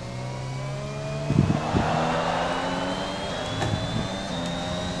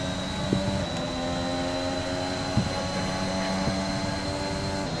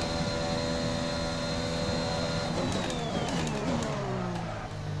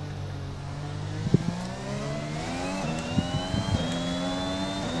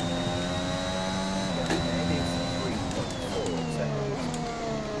 It is 3.4 seconds.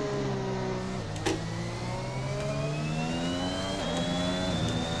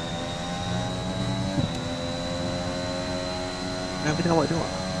 Kenapa tengok?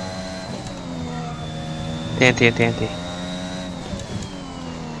 Nanti.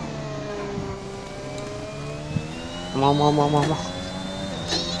 Mau.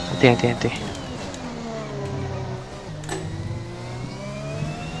 Nanti.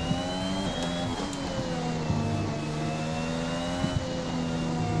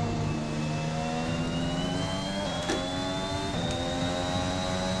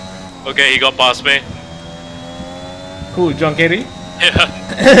 Okay, he got past me. Cool, John Kerry.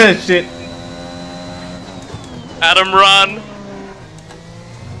 Yeah. Shit. Adam, run!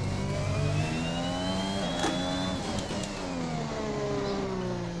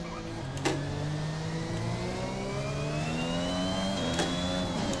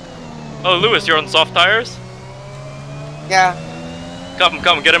 Oh, Lewis, you're on soft tires? Yeah.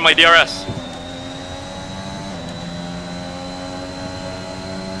 Come, get in my DRS.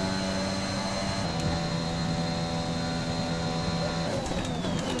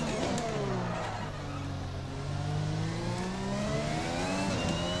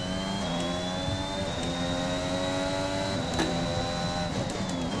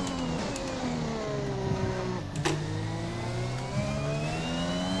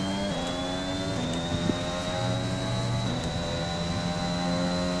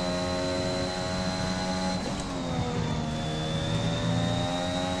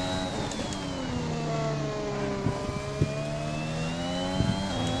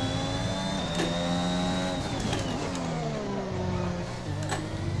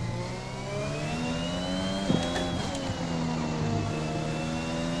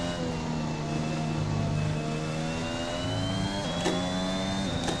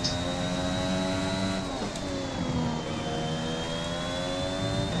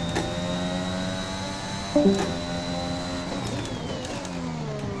 I'll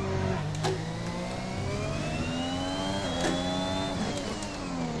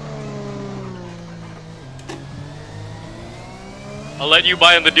let you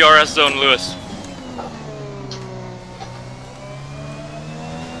buy in the DRS zone, Lewis.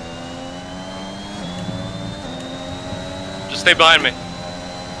 Just stay behind me.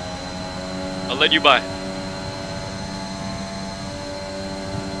 I'll let you buy.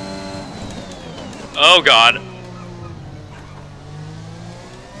 Oh god.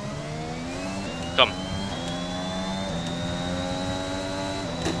 Come.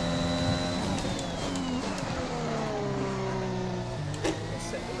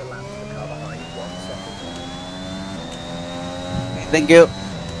 Thank you.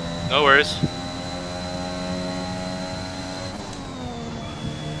 No worries.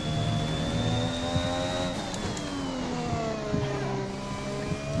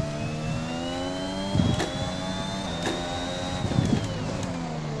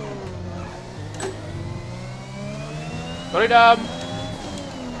 Sorry Dam.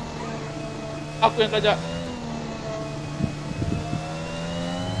 Aku yang kajak.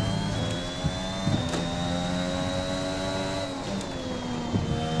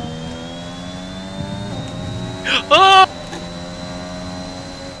 Ah!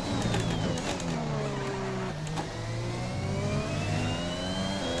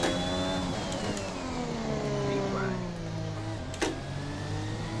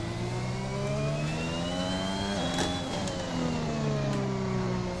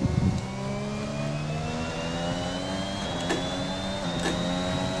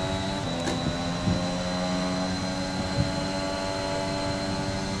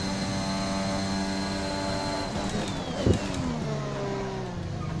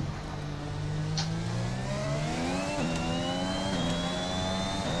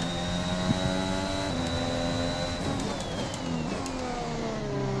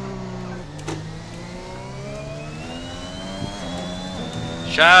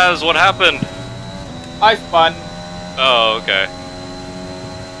 Shaz, what happened? I spun. Oh, okay.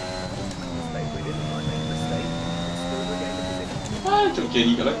 Macam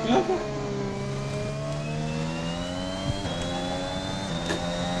carry kat belakang apa?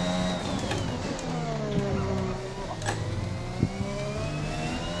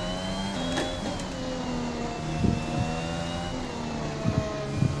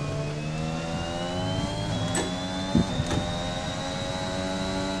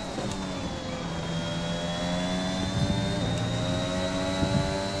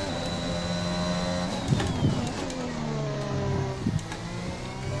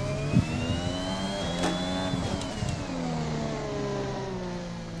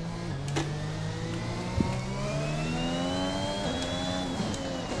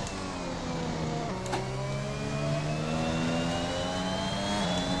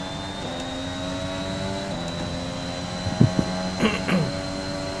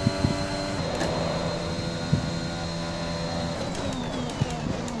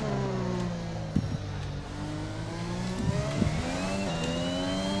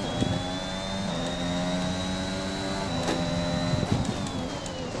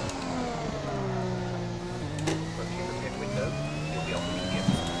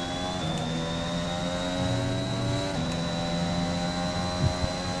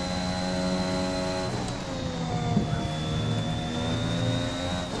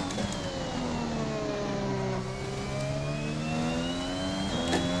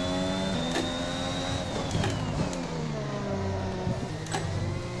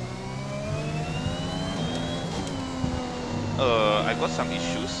 I got some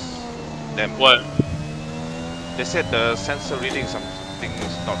issues. Then What? they said the sensor reading something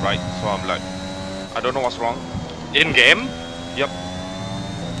is not right, so I'm like, I don't know what's wrong. In game? Yep.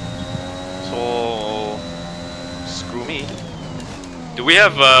 So screw me. Do we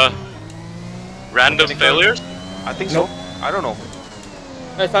have random failures? I think so. I don't know.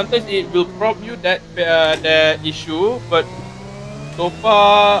 Sometimes it will prompt you that the issue, but so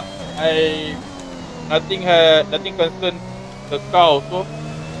far nothing concern the car, so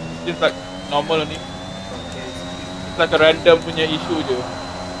it's like normal only. It's like a random punya issue je.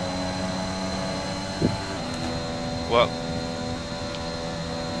 Well,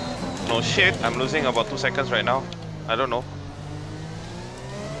 no shit. I'm losing about 2 seconds right now. I don't know.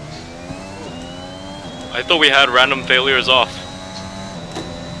 I thought we had random failures off.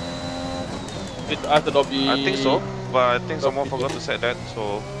 It's ask the lobby. I think so, but I think someone forgot to set that.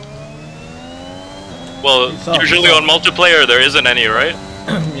 So. Well, usually on multiplayer there isn't any, right?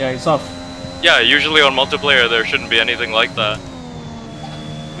 Yeah, it's off. Yeah, usually on multiplayer there shouldn't be anything like that.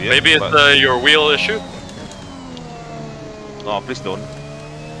 Yeah, Maybe it's your wheel issue? No, please don't.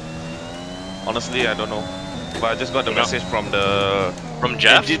 Honestly, I don't know. But I just got the message from the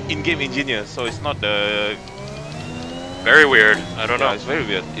Jeff? in-game engineer, so it's not the. Very weird. I don't know. It's very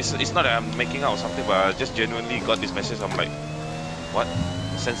weird. It's not that I'm making out or something, but I just genuinely got this message. I'm like, what?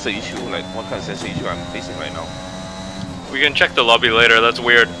 Sensor issue? Like, what kind of sensor issue I'm facing right now? We can check the lobby later. That's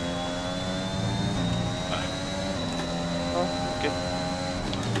weird. Oh, okay.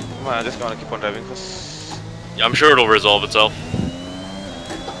 Come on, I just gonna keep on driving because. Yeah, I'm sure it'll resolve itself.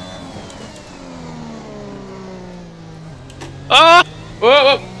 Ah!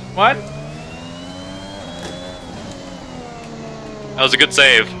 Whoa, what? That was a good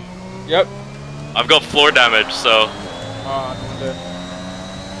save. Yep. I've got floor damage, so Ah, no wonder.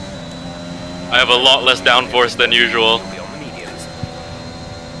 I have a lot less downforce than usual.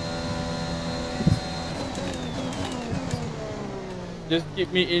 Just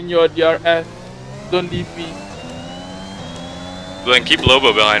keep me in your DRS. Don't leave me. Then keep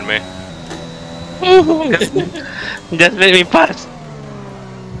Lobo behind me. Just let me pass.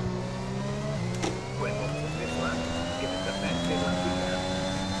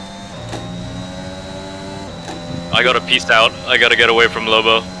 I gotta peace out. I gotta get away from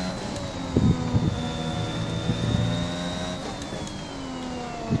Lobo.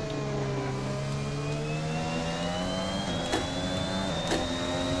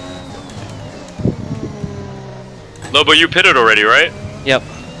 Lobo, you pitted already, right? Yep.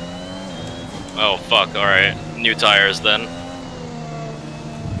 Oh fuck, alright. New tires then.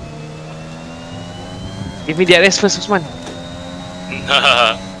 Give me the RS first, Usman.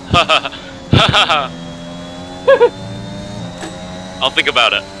 I'll think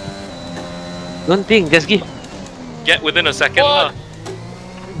about it. Don't think, just give. Get within a second.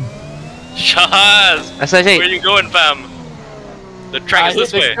 Shaz! Where you going, fam? The track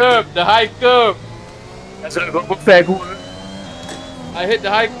is this way. The high curve. That's what I got fair go. I hit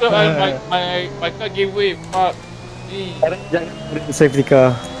the high curve and my car gave way. Fuck. Jangan safety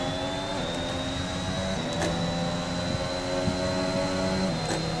car.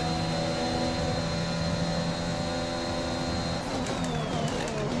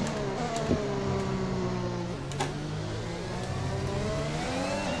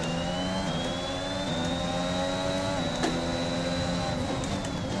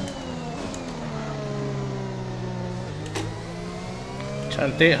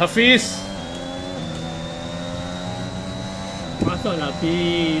 Cantik Hafiz. Masuklah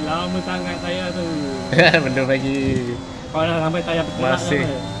Pi. Lama sangat tayar tu. Benda lagi. Kau dah sampai tayar berkerak Masih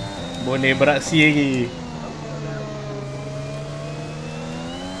boleh beraksi lagi.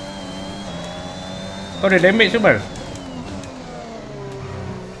 Kau ada damage ke, Bal?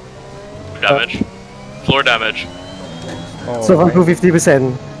 Damage. Floor damage. Oh, So aku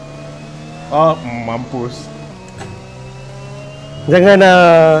 50%. Oh, mampus. Jangan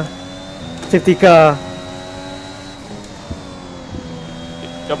safety car.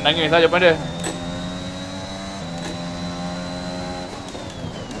 Jom nangis saja pada.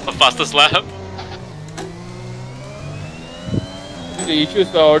 The fastest lap. I think the issues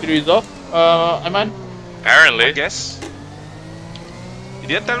are already resolved. Aiman? Apparently. I guess. He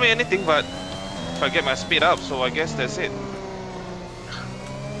didn't tell me anything, but if I get my speed up, so I guess that's it.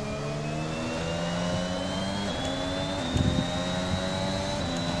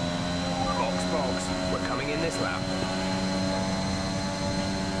 Box, we're coming in this lap.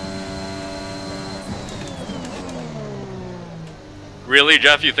 Really,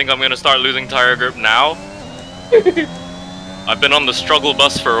 Jeff? You think I'm gonna start losing tire grip now? I've been on the struggle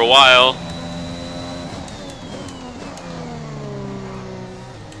bus for a while.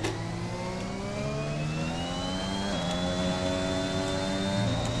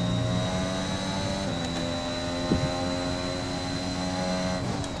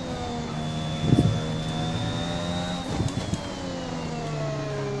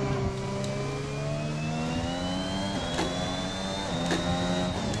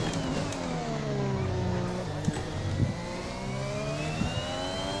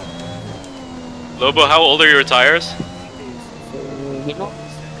 Lobo, how old are your tires? You know?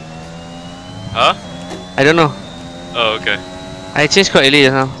 Huh? I don't know. Oh, okay. I changed quite early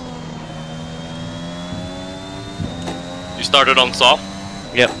just now. You started on soft?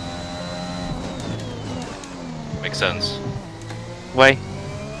 Yep. Makes sense. Why?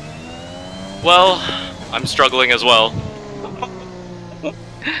 Well, I'm struggling as well.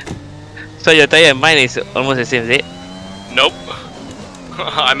 So your tire and mine is almost the same, is it? Nope.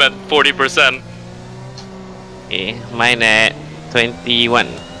 I'm at 40%. Okay, mine at 21.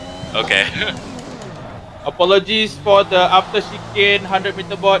 Okay. Apologies for the after chicane 100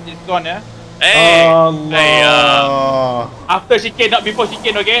 meter board is gone, yeah? Hey! Allah. Hey, After chicane, not before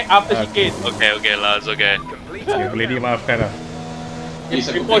chicane, okay? After chicane. okay, lads, okay. Okay, boleh dimaafkan lah.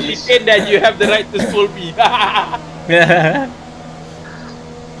 If before chicane, then you have the right to scold me.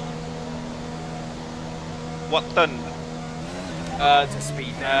 What turn?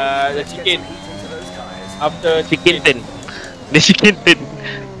 The chicane. After Chicken ten. The chicken ten.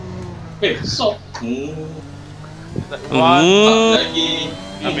 Stop.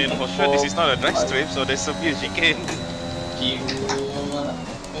 I mean, for sure, this is not a drag strip, so there's a bit of chicane.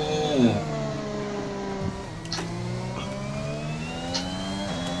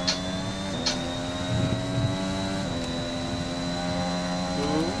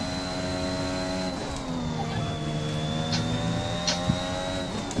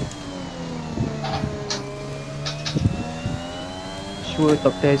 Sure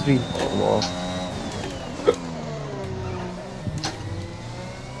top test ring. Allah.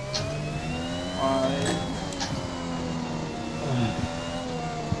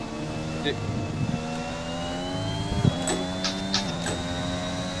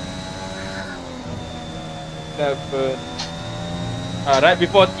 Right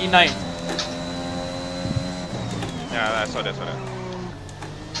before T9. Yeah, I saw that.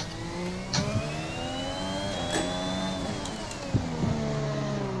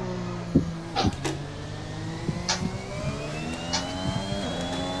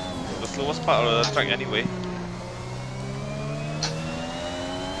 The slowest part of the track anyway.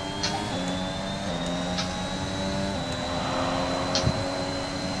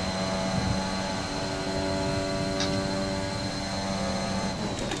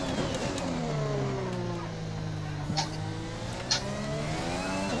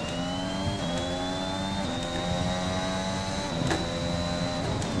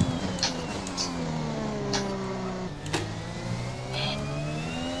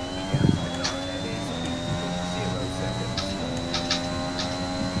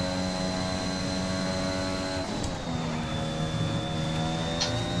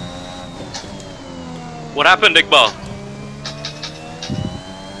 What happened, Iqbal?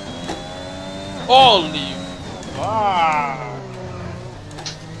 Holy. Ah.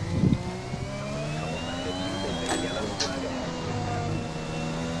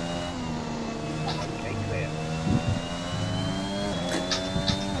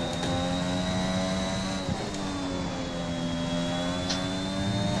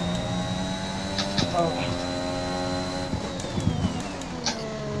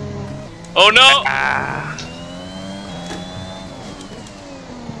 Oh no!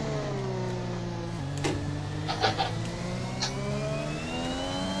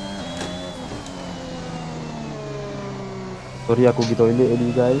 Sorry aku pergi toilet tadi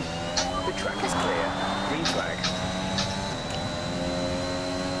guys. The track is clear. Green flag.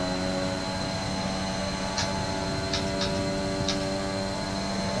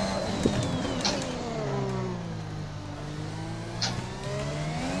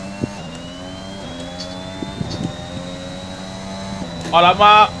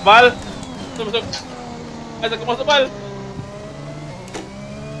 Alamak, Bal. Masuk. Aku masuk, Bal.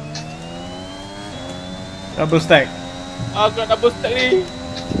 Double stack. Aku nak double stack ni.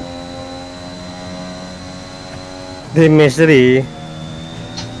 Damage tadi.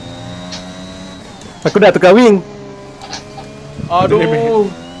 Aku dah tukar wing. Aduh.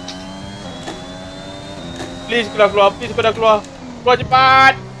 Please kau dah keluar, please kau dah keluar. Keluar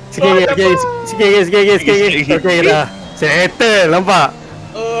cepat. Sikit lagi. Okey dah. Settle, nampak?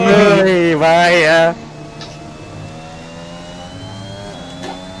 Oi, baik ah.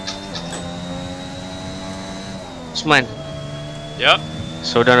 Usman. Yeah?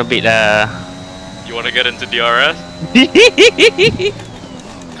 Slow down a bit lah. You wanna get into DRS?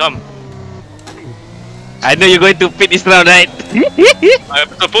 Come. I know you're going to pit this round, right?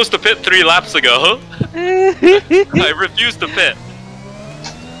 I'm supposed to pit 3 laps ago. I refuse to pit.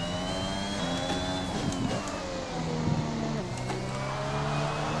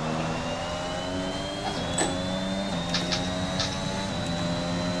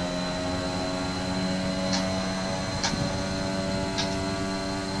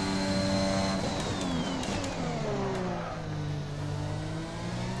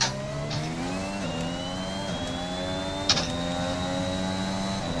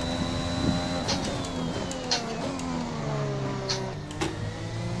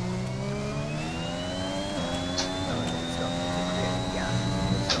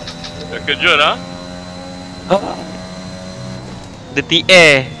 Terkejut ah? Dirty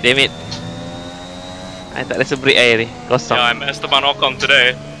air, damn it. I tak rasa break air ni, kosong. Yeah, I'm Esteban Ocon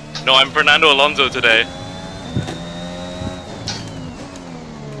today. No, I'm Fernando Alonso today.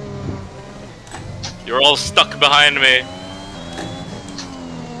 You're all stuck behind me.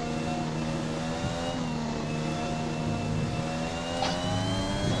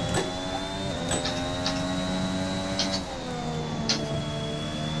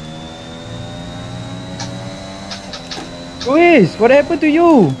 Luis, what happened to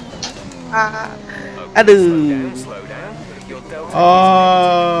you? Aduh.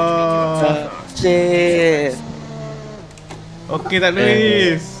 Oh. Shit. Okey tak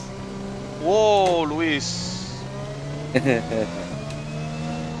Luis? Whoa, Luis.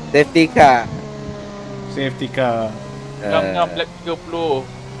 Safety car. Safety car. Yang black 30.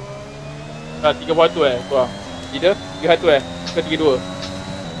 31 tu Either 31 ke 32?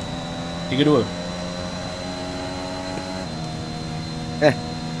 32.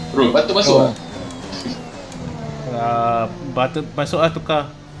 Bro, patut masuk lah. Patut masuk lah tukar.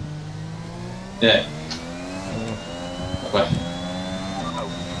 Ya. Apa?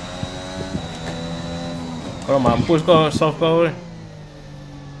 Kau mampus kau soft kau.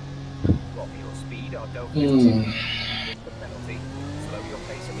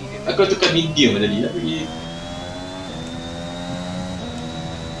 Aku tukar medium tadi lah pergi.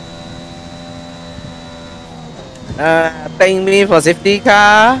 Thank me for safety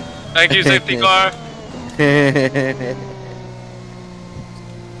car. Thank you, safety car.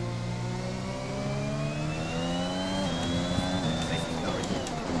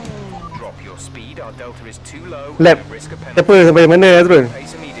 Lap siapa sampai mana Azrul?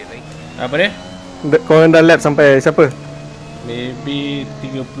 Apa dia? Korang dah lap sampai siapa? Maybe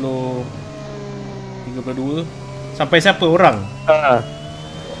 32. Sampai siapa orang?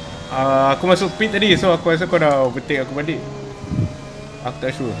 Aku masuk pit tadi, so aku rasa kau dah overtake aku balik. Aku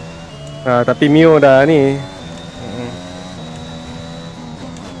tak sure. Tapi Mio dah ni.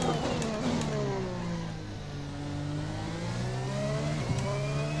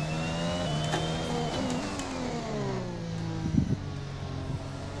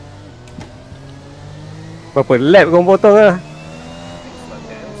 Berapa lap kau potong lah?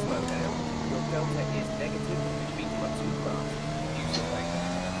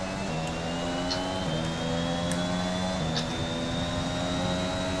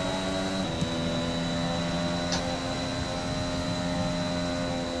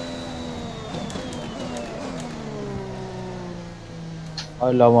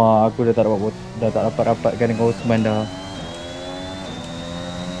 Alamak, aku dah tak dapat rapatkan dengan Osman dah.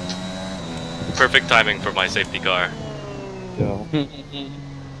 Perfect timing for my safety car. Ya.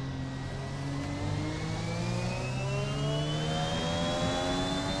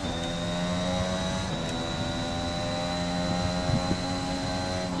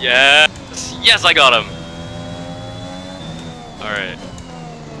 Yes! Yes, I got him! Alright.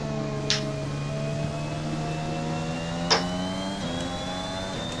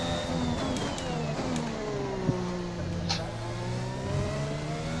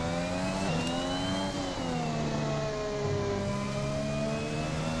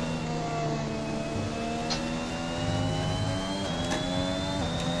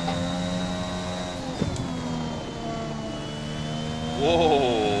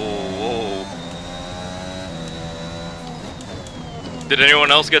 Whoa. Did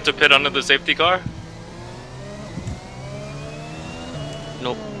anyone else get to pit under the safety car?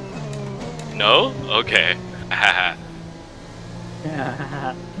 Nope. No? Okay.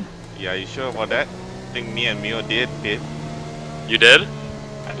 Yeah, you sure about that? I think me and Mio did pit. You did?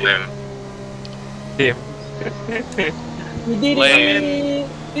 Damn. Damn. We did Lame.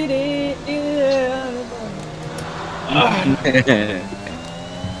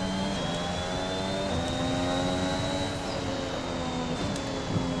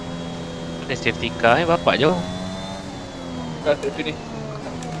 Ada safety car bapak je. Kat sini.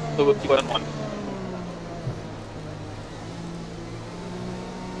 So, kita on.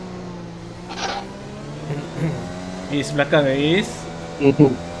 Is belakang Is.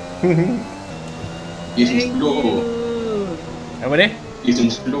 Is slow. Apa dia? Is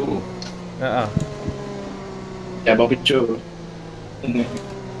slow. Ya, bawa picture.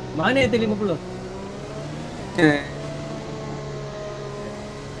 Mana T50?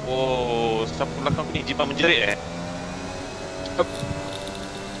 Oh, siapa belakang ni jipan menjerit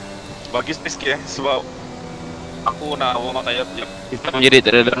Bagi space sikit sebab aku nak warm up tayar sekejap. Kita menjerit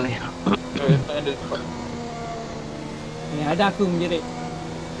tak ada dalam ni. Ni ada aku menjerit.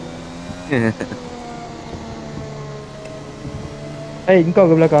 Kau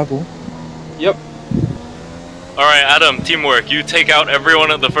ke belakang aku? Yup. Alright, Adam, teamwork. You take out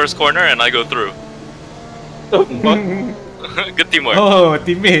everyone at the first corner and I go through. Good teamwork. Oh,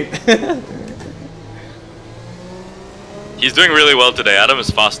 teammate. He's doing really well today. Adam is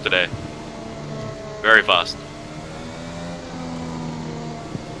fast today. Very fast.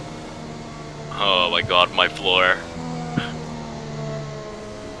 Oh my god, my floor.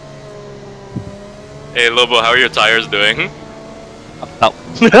 Hey Lobo, how are your tires doing? Up.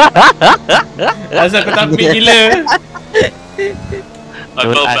 Asal kau tak pick gila. I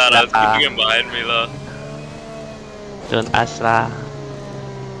Don't felt ask bad, I was lah. keeping him behind me lah. Don't ask lah.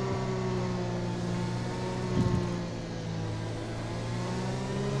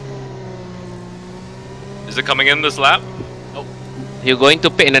 Is it coming in this lap? You're going to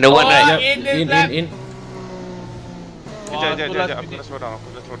pick another one, right? In. Sekejap. Aku nak slow down.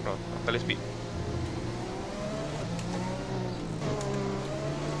 Tak boleh speed.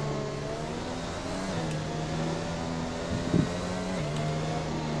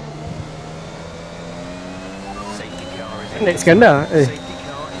 Safety car is Naik skandar. safety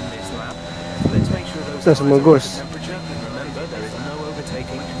car in this lap. Let's make sure those Dah semua ghost. temperature, and remember there is no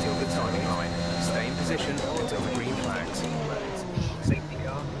overtaking until the timing line. Stay in position until the green flags. Safety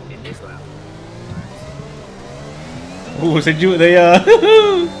car in this lap. Sejuk saya.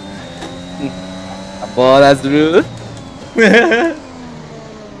 Apa dah dulu?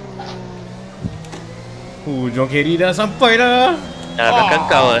 John Kerry dah sampai dah. Belakang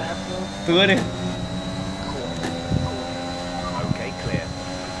kau lah. Tu dia. Okay, clear.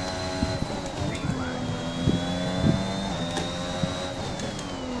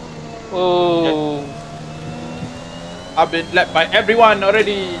 Oh. I've been lapped by everyone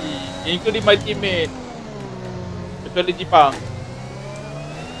already, including my teammate. Kecuali Jepang.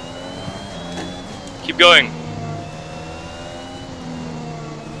 Keep going.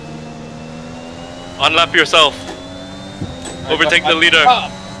 Unlap yourself. Overtake the leader.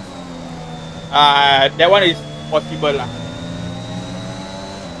 That one is possible lah.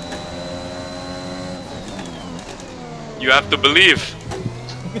 You have to believe.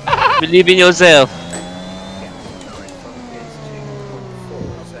 Believe in yourself.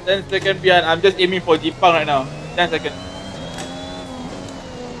 10 seconds behind. I'm just aiming for Jepang right now. 10 seconds.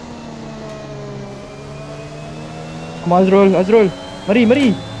 Come on, Azrul. Mari.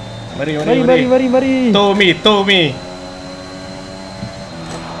 Tow me.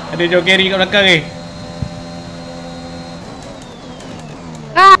 Ada John Kerry kat belakang ni.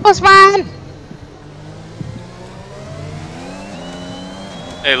 Osman!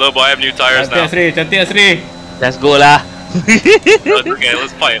 Hey Lobo, I have new tires now. Cantik Asri. Let's go lah. Okay,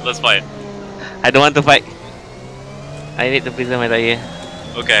 let's fight. I don't want to fight. I need to preserve my tire.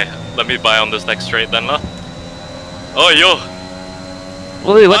 Okay, let me buy on this next straight then lah. Oh yo!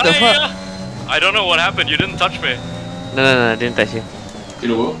 Oi, what the fuck? I don't know what happened, you didn't touch me. No, I didn't touch you.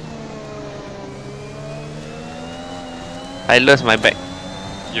 Hello. I lost my back.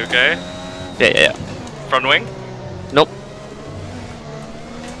 You okay? Yeah. Front wing? Nope.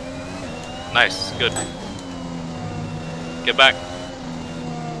 Nice, good. Get back.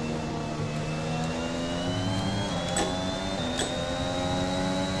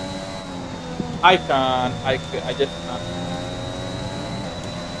 I just can't.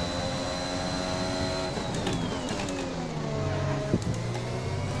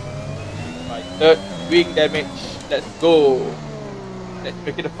 My third wing damage. Let's go. Let's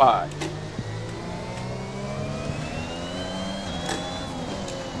make it a 5.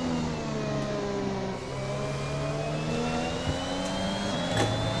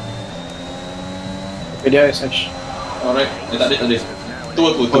 Dia ASUS. Alright, tak ada. Tu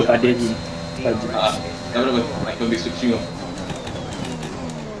aku. Oh, tak ada ni. Tak apa. Aku ambil switching kau.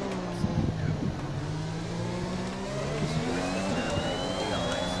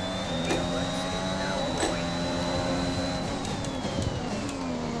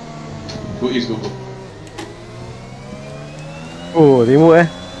 Go East, go. Oh, remote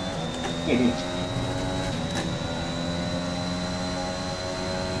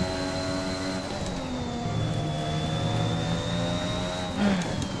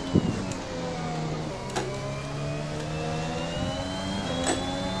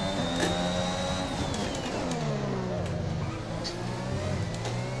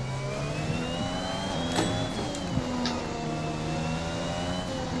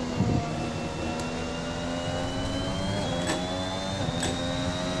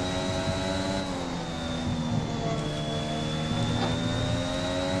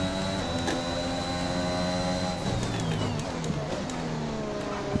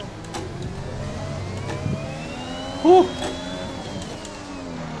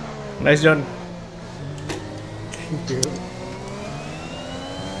Nice John. Thank you.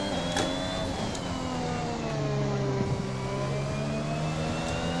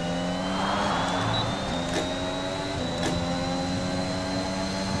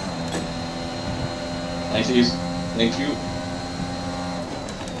 Thanks, Ace. Thank you.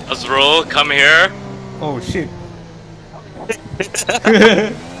 Azrul, come here. Oh shit.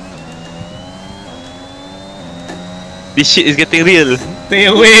 This shit is getting real. Stay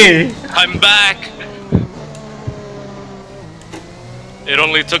away. I'm back. It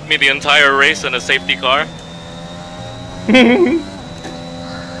only took me the entire race in a safety car.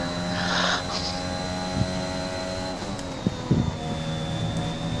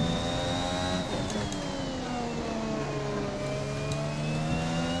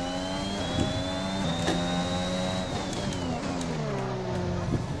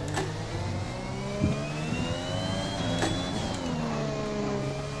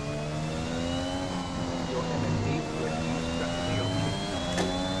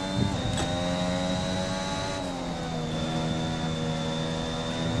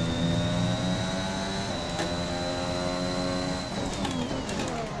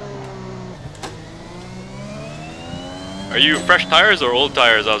 Are you fresh tires or old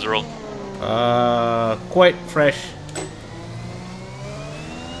tires, Azrul? Quite fresh.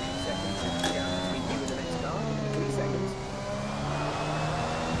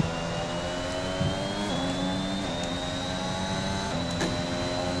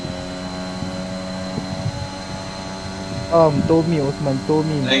 Told me, Osman, told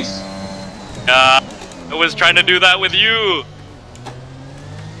me. Thanks. I was trying to do that with you.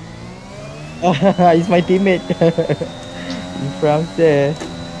 He's my teammate. In France there.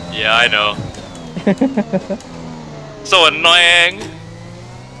 Yeah, I know. So annoying.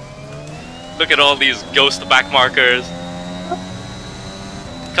 Look at all these ghost back markers.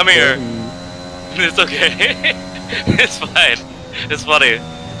 Come here. It's okay. It's fine. It's funny.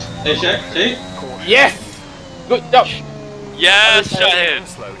 Hey, Shaq, see? Yes! Good job! Yes, Shahid!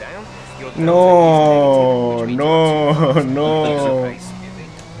 No, no, no.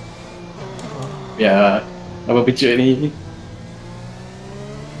 Ya, apa picture ni?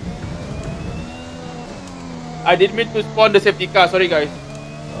 I didn't mean to spawn the safety car, sorry guys.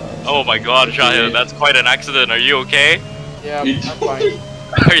 Oh my god, Shahid, that's quite an accident. Are you okay? Yeah, I'm fine.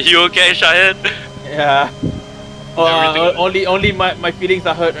 Are you okay, Shahid? Yeah. Only my feelings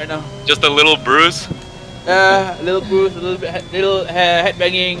are hurt right now. Just a little bruise? A little bruise, a little head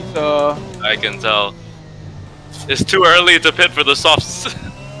banging, so... I can tell. It's too early to pit for the softs.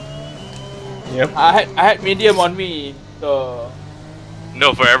 Yep. I had medium on me, so...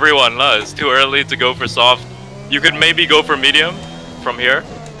 No, for everyone, it's too early to go for soft. You could maybe go for medium from here.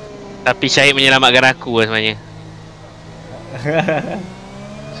 Tapi Syahid menyelamatkan aku sebenarnya.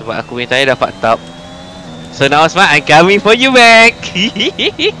 Sebab aku punya tayar dah fucked up. So now Osman, I'm coming for you back.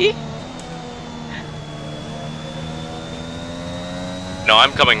 No,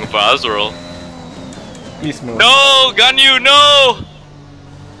 I'm coming for Azrul. Please no. No, Ganyu, no!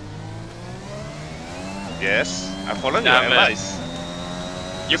 Yes, I followed your Damn it. advice.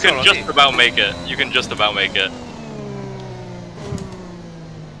 You That's can all I just need. about make it. You can just about make it.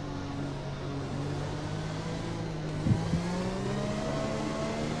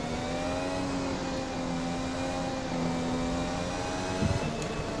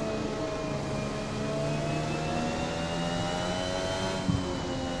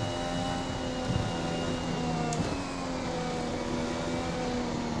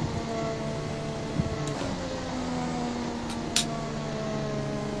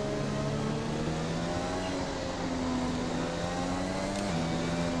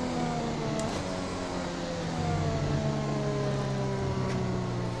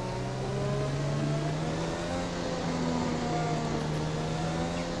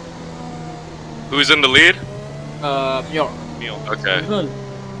 Who's in the lead? Mio. Okay. Azrul.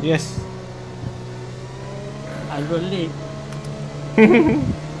 Yes. Azrul lead.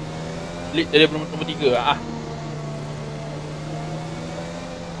 Lead dari nombor 3 ah.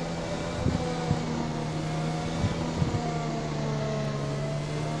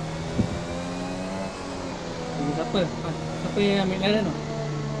 Siapa? Siapa yang ambil McLaren tu?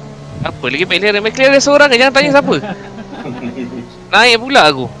 Apa lagi McLaren seorang je, jangan tanya siapa. Naik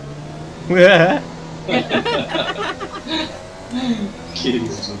pula aku.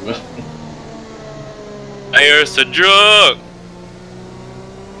 Kidding semua. Ayer sejuk.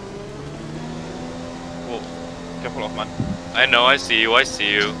 Oh, careful Osman. I know, I see you, I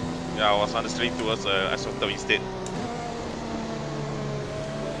see you. Yeah, I was understeering towards Asphalt instead.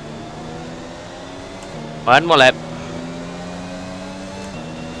 One more lap.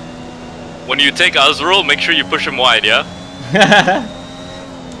 When you take Azrul, make sure you push him wide, yeah?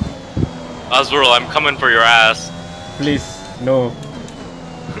 Azrul, I'm coming for your ass. Please, no.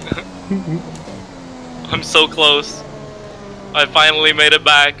 I'm so close. I finally made it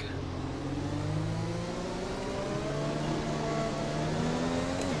back.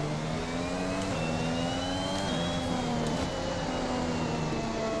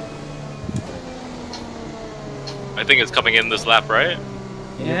 think it's coming in this lap, right?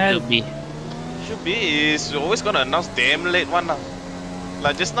 Yes. Should be. Should be. Is always gonna announce damn late one now.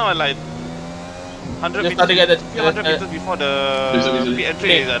 Like just now, like 100 Just meters, starting at the 200 meters before the pit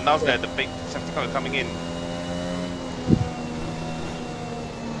entry, Late. is announced that the big safety car is coming in.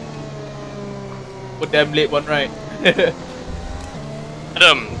 Put damn late one right.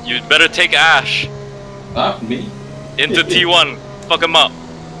 Adam, you'd better take Ash Ah, me? into T1. Fuck him up.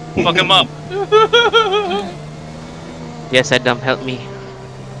 Fuck him up. Yes, Adam, help me.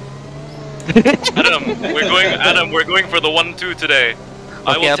 Adam, we're going for the 1-2 today.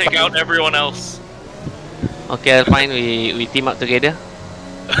 I Okay, will take out everyone else. Okay, fine. We team up together.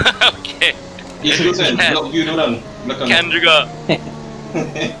 Okay. Yes, Lutan. Block view orang belakang. Ken juga.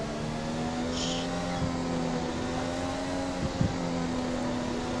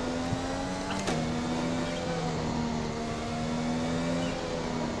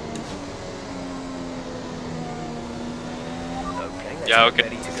 Yeah,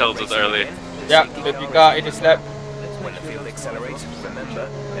 okay. Tells us early. Yeah, safety car in this lap. When the field accelerates, remember,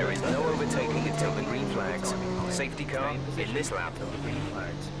 there is no overtaking until the green flags. Safety car in this lap.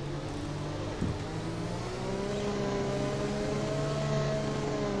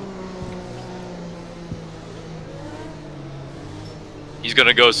 He's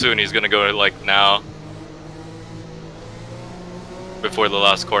gonna go soon. He's gonna go like now. Before the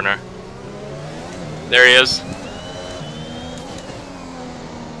last corner. There he is.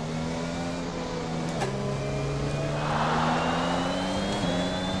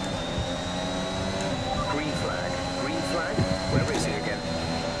 Green flag, where is he again?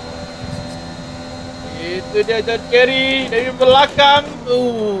 Itu dia John Kerry dari belakang.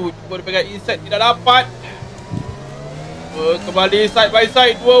 Cuba dia pegang inside tidak dapat. Kembali side by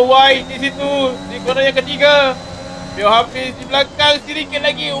side, dua wide di situ. Di corner yang ketiga. Mio Hafiz di belakang sedikit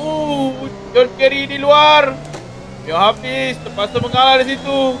lagi. John Kerry di luar. Mio Hafiz terpaksa mengalah di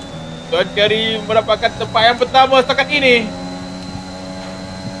situ. John Kerry mendapatkan tempat yang pertama setakat ini.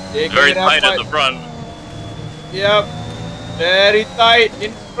 Very tight at the front. Yep. Very tight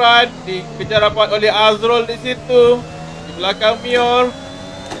in front. Dikejar rapat oleh Azrul di situ. Di belakang Mior.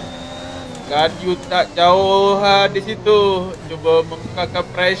 Ganyu tak jauh di situ. Cuba mengekalkan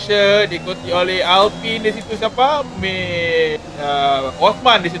pressure. Diikuti oleh Alpin di situ. Siapa?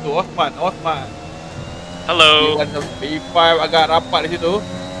 Osman di situ. Osman. Hello. B5 agak rapat di situ.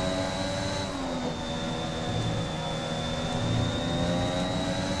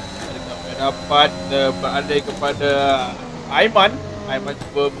 Dapat beralih kepada Aiman. Aiman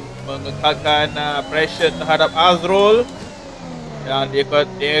cuba mengekalkan pressure terhadap Azrul. Dan dia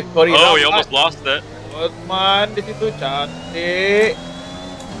kori Oh, he almost lost it. Osman di situ cantik.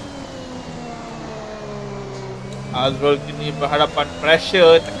 Azrul kini berhadapan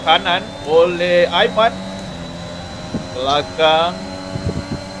pressure tekanan oleh Aiman. Belakang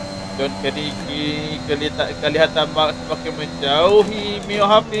John Kerry kelihatan semakin menjauhi Mio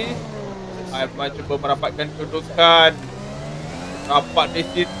Hafiz. Aiman cuba merapatkan kedudukan. Rapat di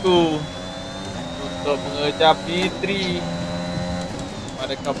situ untuk mengejar P3.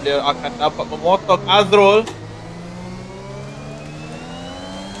 Adakah beliau akan dapat memotong Azrul?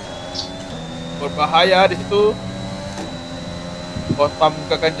 Berbahaya di situ. Osman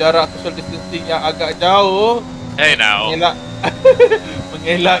menggunakan jarak social distancing yang agak jauh. Hey now.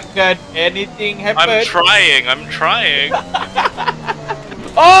 Mengelakkan anything happen. I'm trying.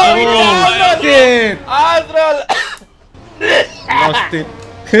 Oh, shit! Azrul! Lost it.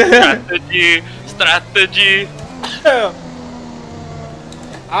 Strategy.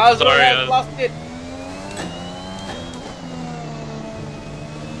 Azrul Sorry, has lost it.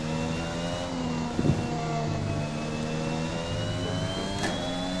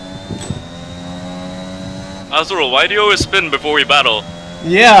 Azrul, why do you always spin before we battle?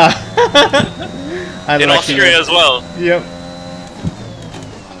 Yeah. In Austria as well. Yep.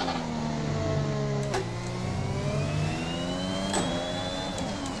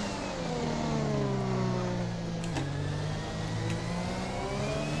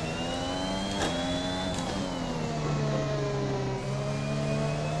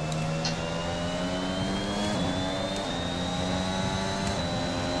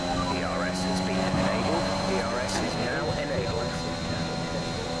 DRS has been enabled. DRS is now enabled.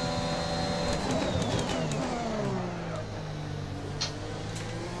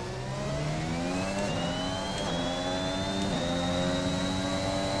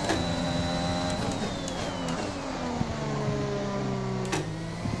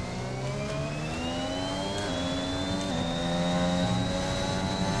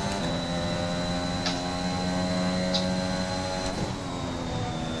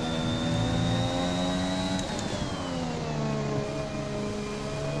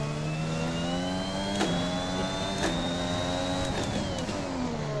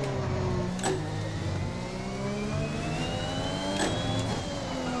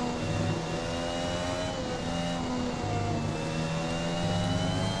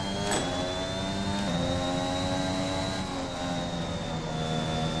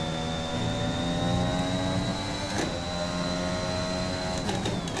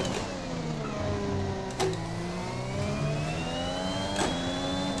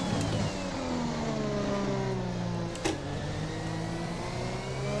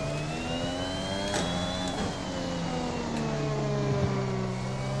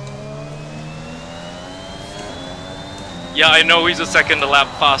 Yeah, I know he's a second a lap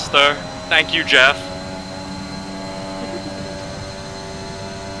faster. Thank you, Jeff.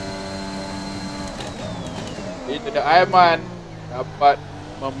 Itu dah Aiman dapat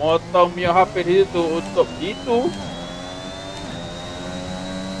memotong Mio HP di situ untuk itu.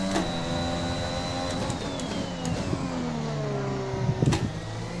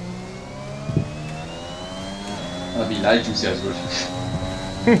 Lebih laju si Azrul.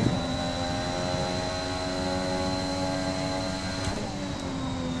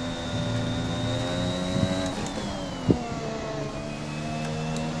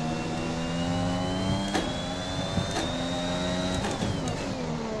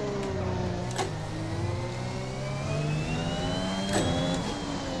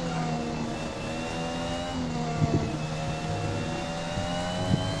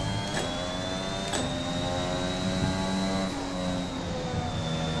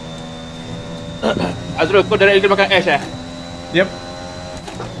 Azrul, kau direct makan Ash eh? Yep.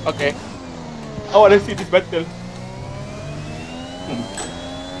 Okay. I wanna see this battle.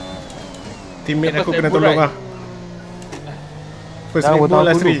 Teammate aku Lepas kena Apple, tolong right? lah. First Dah, Red buat Bull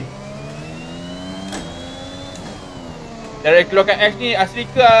aku Asri. Direct keluarkan Ash ni asli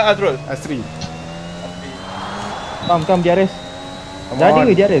ke Azrul? Asri. Come DRS. Dah ada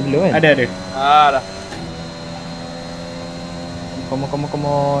ke DRS belum kan? Ada. Ah dah. Come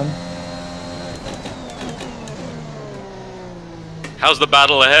on. How's the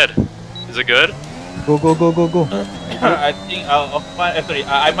battle ahead? Is it good? Go. I think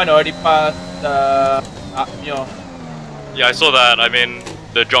Aiman already passed Mio. Yeah, I saw that. I mean,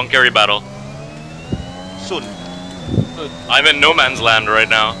 the John Kerry battle. Soon. I'm in no man's land right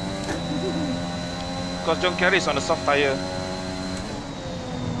now. Because John Kerry is on the soft tire.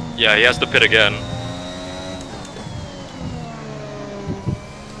 Yeah, he has to pit again.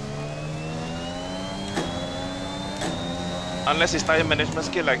 Unless his tire management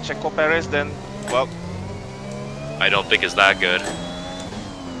skill like Checo Perez, then, well, I don't think it's that good.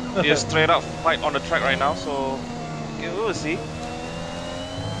 he is straight up fight on the track right now, so okay, we will see.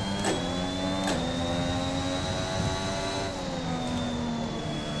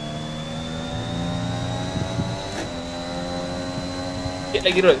 Sikit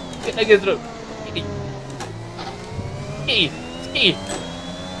lagi Azrul. Sikit.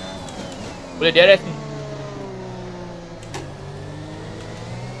 Boleh DRS ni.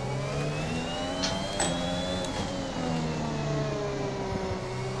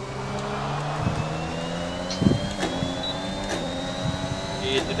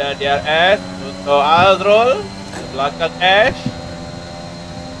 Itu dah DRS untuk Azrul. Belakang Ash.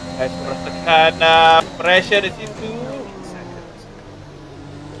 Ash merasakan pressure di situ.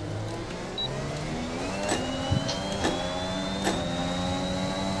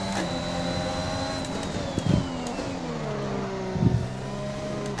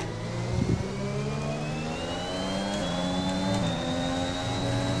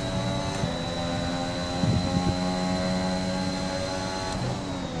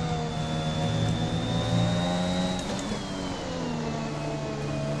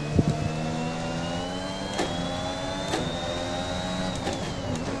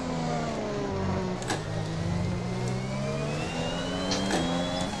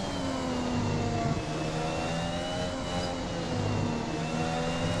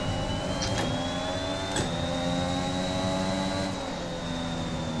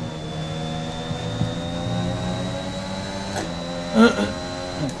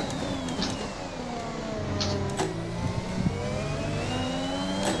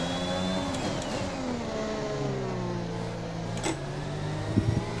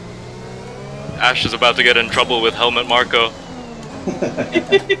 Ash is about to get in trouble with Helmet Marco.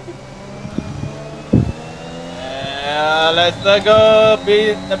 Let's go.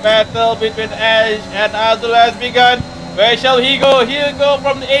 The battle between Ash and Azul has begun. Where shall he go? He'll go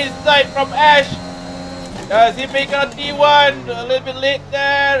from the A side from Ash. Does he make it on D1? A little bit late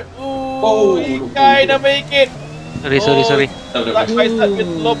there. Ooh, he kinda make it. Sorry. Like I said with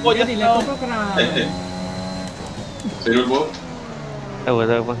Lopo just now. Saya dulu. Tak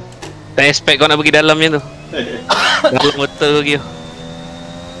apa. Tak expect kau nak pergi dalam je tu. Dalam betul lagi.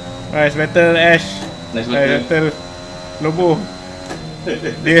 Nice battle Ash. Nice battle Lobo.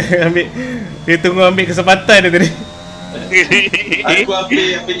 Dia tunggu ambil kesempatan dia tadi. Aku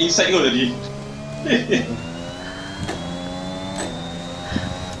ambil insight kau tadi.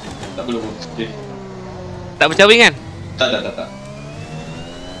 Tak perlu. Okay. Tak bercawi kan? Tak.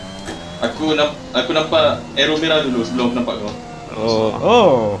 Aku nampak arrow merah dulu sebelum nampak kau.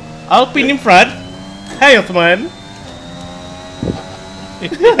 Oh. Alpine in front. Hi Osman.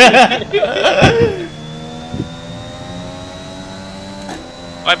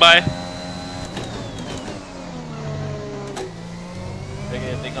 Bye-bye.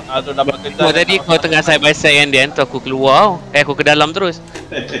 Tengok Azrul dapat kerja. Kau tadi kau tengah side by side dengan dia, tu aku keluar tau. Aku ke dalam terus.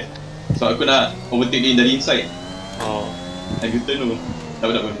 So aku nak overtake dia dari inside. Oh. Aku turn dulu.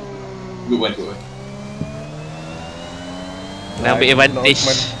 Tak apa. Good one. Nak ambil advantage.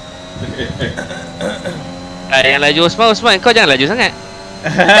 Yang laju Osman, kau jangan laju sangat.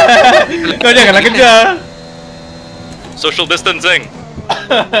 Kau janganlah kejar. Social distancing.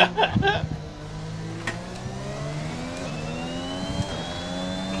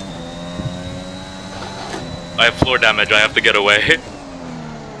 I have floor damage, I have to get away.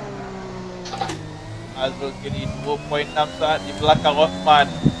 Azrul kini 2.6 saat di belakang Osman.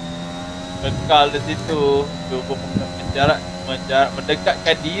 Kekal di situ. Cuba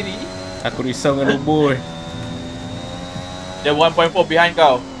mendekatkan diri. Aku risau dengan robot. Dia 1.4 behind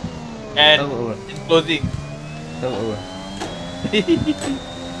kau. And in closing. Tahu apa?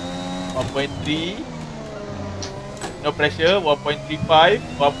 1.3. No pressure. 1.35,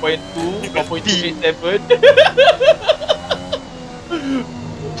 1.2, 1.287.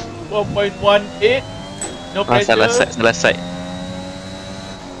 1.18. No pressure. Salah side.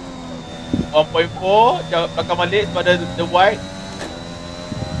 1.4. Jangan belakang balik sebab ada the white.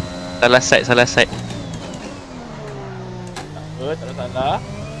 Salah side. Tak ada salah.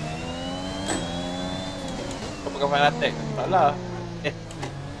 Kau pakai final attack. Tak salah.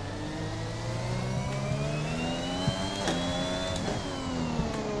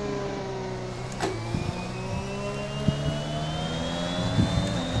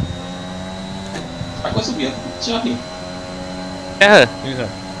 Aku rasa biar pecah ni. Ya.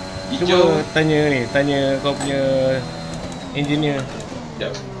 Cuba tanya kau punya engineer.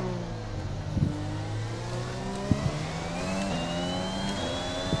 Sekejap.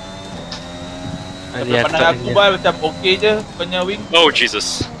 Pandangan aku bal macam okey je punya wing. Oh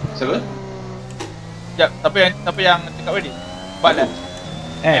Jesus. Siapa? Sekejap, siapa yang cakap tadi? Bal dah.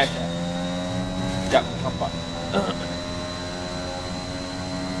 Sekejap, nampak.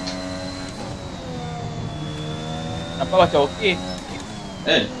 Nampak macam okey.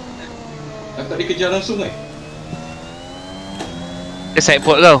 Aku tak dikejar langsung Ke side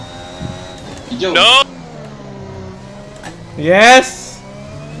port kau. Hijau. No! Yes!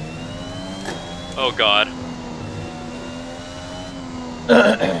 Oh god.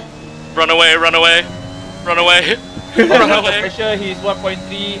 Run away. Run away. Pressure, he's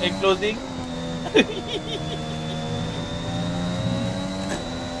 1.3 and closing.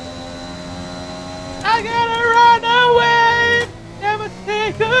 I gotta run away. Never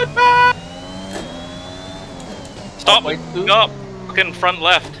say goodbye. Stop. Fucking front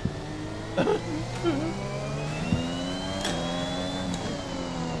left.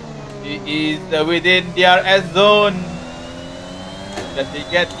 He is within DRS zone. Does he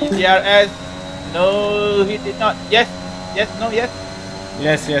get the DRS? No, he did not. Yes. No, yes.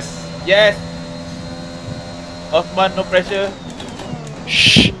 Yes. Osman, no pressure.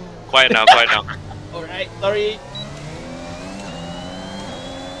 Shh. Quiet now. Alright, sorry.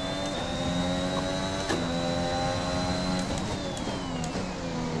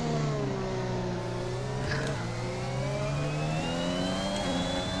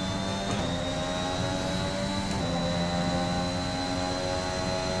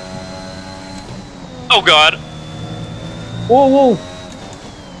 Oh god. Whoa.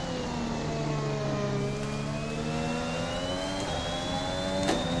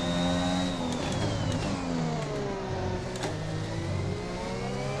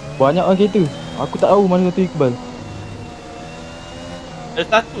 Banyak orang kereta. Aku tak tahu mana satu Iqbal. Ada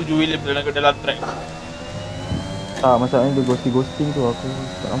satu je William dalam track. Tak, masalahnya dia ghosting tu aku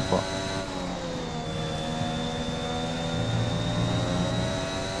tak nampak.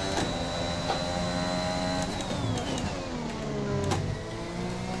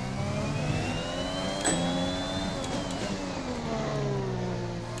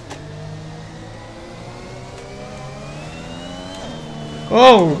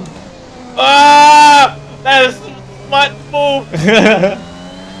 Oh! That's a smart move.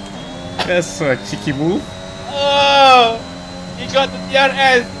 That's a cheeky move. Oh! He got the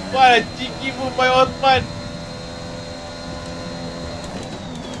DRS. What a cheeky move by Osman.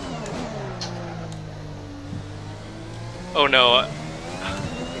 Oh no.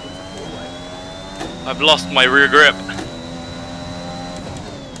 I've lost my rear grip.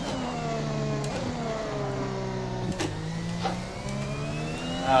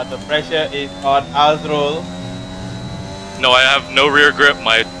 The pressure is on Azrul. No, I have no rear grip.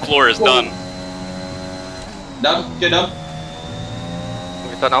 My floor is done. Dam.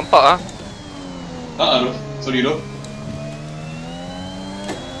 Tak nampak ah. Sorry, Ro.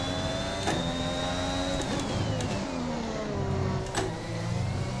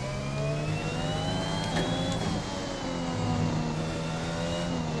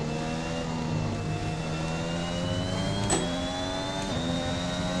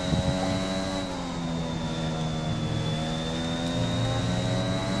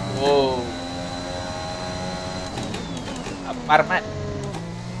 Parmat.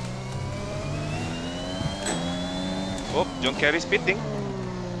 Oh, John Kerry speeding.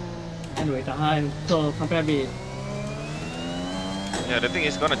 Anyway, tahan. So, sampai habis. Yeah, the thing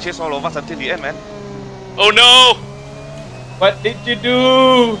is gonna chase all of us until the end, man. Oh no! What did you do?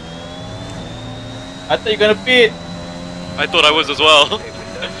 I thought you're gonna pit. I thought I was as well.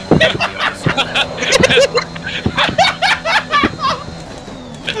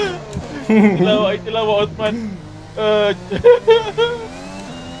 Itulah Osman.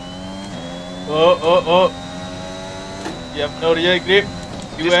 Oh. You have no rear grip.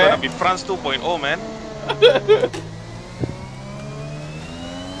 This gonna be France 2.0, man.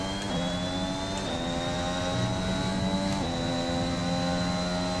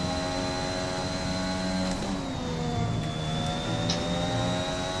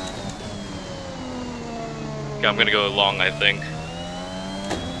 Okay, I'm gonna go long, I think.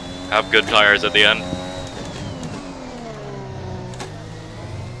 Have good tires at the end.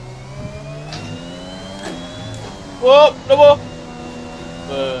 Whoop, double.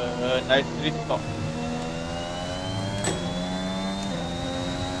 Nice restop.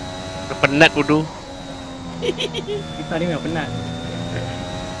 Penat bodoh. Kita ni memang penat.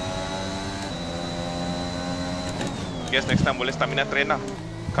 Guess next time boleh stamina train lah.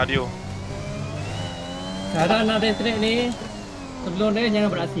 Cardio. Cara nak race track ni, sebelum race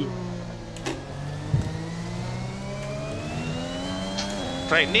jangan beraksi.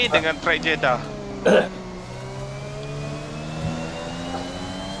 Track ni dengan track Jeddah.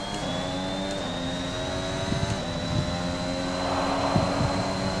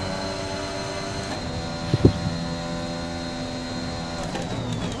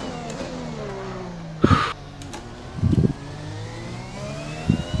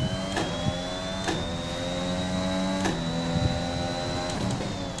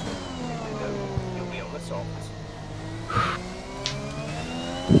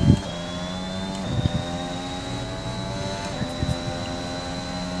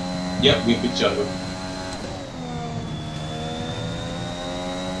 Yep, we picture.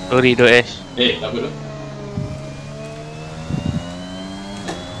 Sorry doh Ash. Tak apa dah.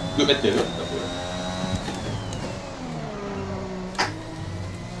 Good battle lah, tak apa.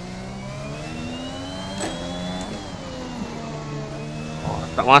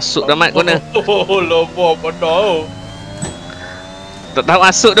 Tak masuk dah mat kona. Oh, lobo bodoh. Tak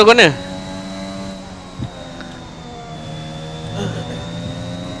masuk dah kona.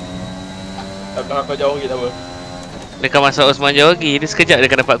 Tak belakang kau jauh lagi tak apa. Dekat masa Osman jauh lagi, dia sekejap dia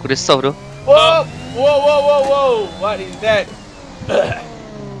akan dapat kuda soft tu. Whoa. What is that?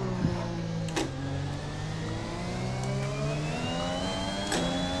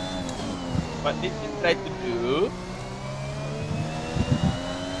 What did you try to do?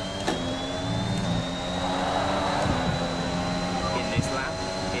 In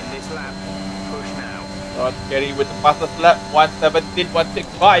this lap, push now. John Kerry with the fastest lap,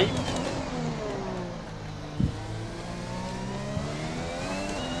 1:17.165.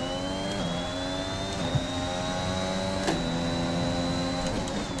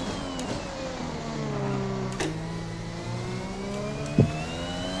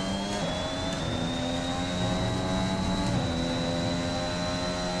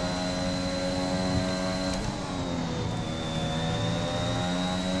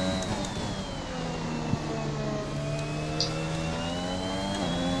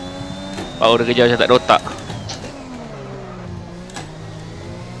 Baru dia kejar macam tak ada otak.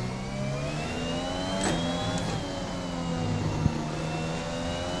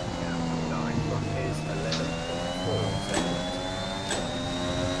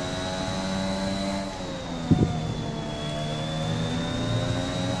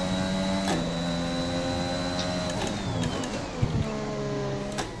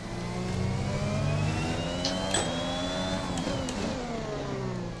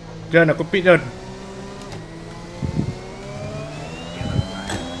 John, aku pit John.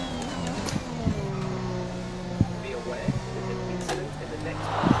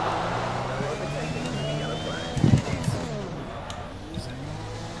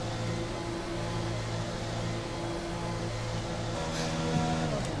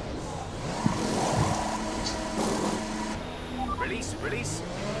 Release.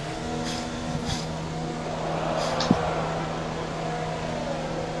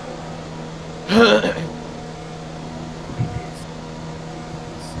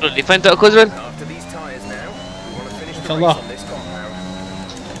 Defend untuk aku Zul. After these tires now, we want to finish the InsyaAllah. race on this compound.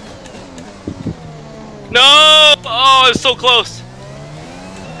 No! Oh, it's so close.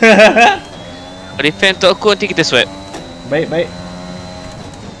 Defend untuk aku, nanti kita swap. Baik.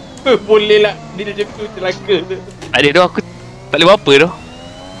 Boleh lah. Dia macam tu celaka tu. Adik tu aku Tak boleh buat apa tu.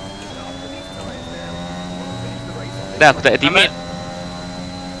 Dah aku tak ada teammate.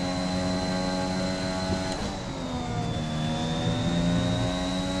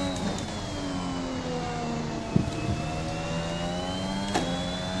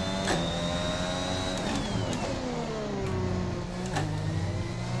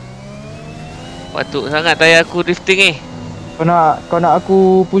 Patut sangat tayar aku drifting ni. Kau nak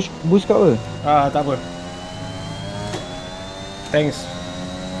aku push boost kau ke? Tak apa. Thanks.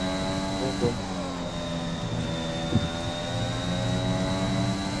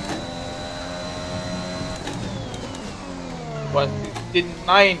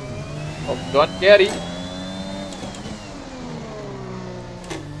 169 of John Kerry.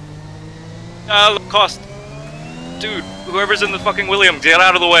 Cost. Dude, whoever's in the fucking William, get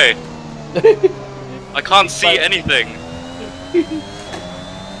out of the way. I can't see anything.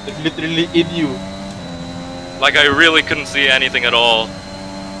 It's literally in you. Like, I really couldn't see anything at all.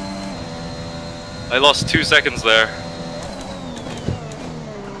 I lost 2 seconds there.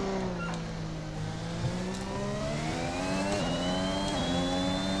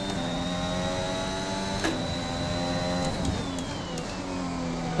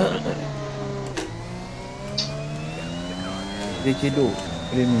 Dia cedok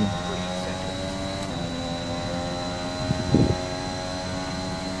Remy.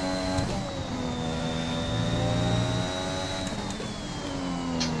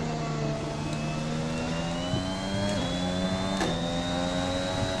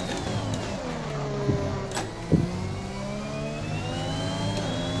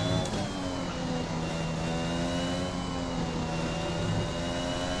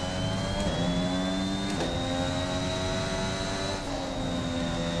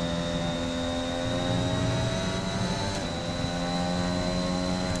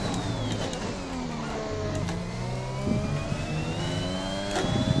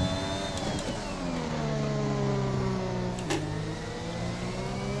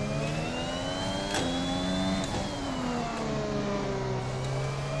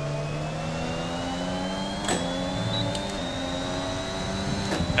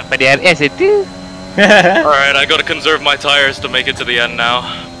 Apa DRS itu? Alright, I gotta conserve my tires to make it to the end now.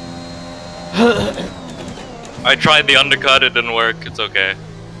 I tried the undercut, it didn't work, it's okay.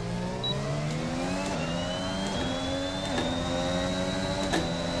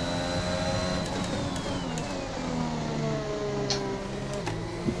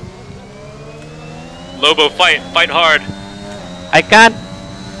 Lobo, fight hard. I can't.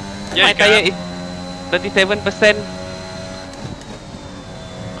 Yeah, my tire is 37%.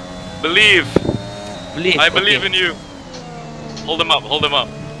 Believe. I believe okay. in you. Hold him up, hold him up.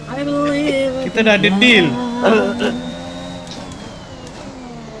 I believe. Kita dah ada deal.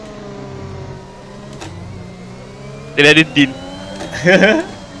 Tidak ada deal.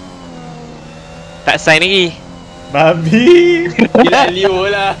 Tak sign lagi. Babi. Gila Leo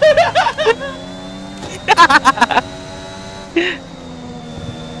lah.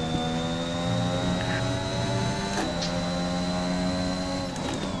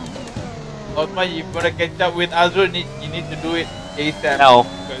 Osman, if you wanna catch up with Azrul, you need to do it ASAP. No.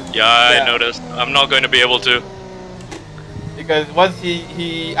 Yeah, I noticed. I'm not going to be able to. Because once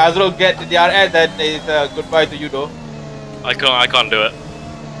Azrul get the DRS, then it's goodbye to you though. I can't do it.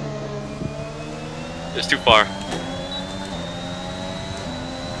 It's too far.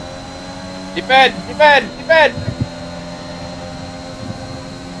 Defend!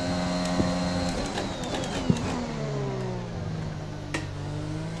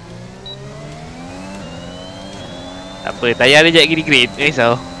 Tak apa, tayar dia sekejap lagi degrade, tak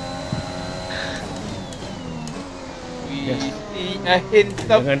risau. We see a hint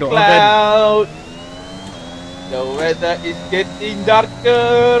of cloud. The weather is getting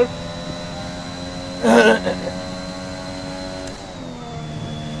darker.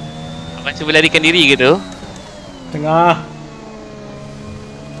 Abang cuba larikan diri ke tu? Tengah.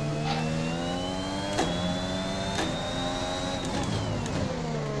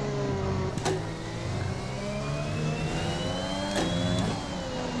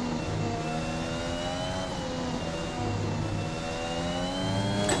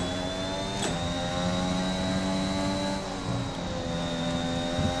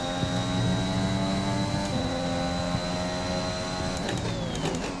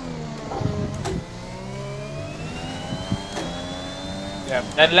 Yeah,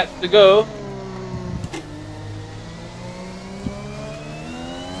 10 laps to go.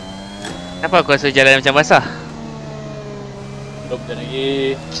 Kenapa aku rasa jalan macam basah? Belum jam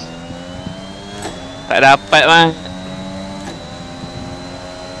lagi. Tak dapat bang.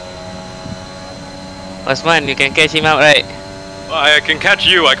 Osman, you can catch him out right? I can catch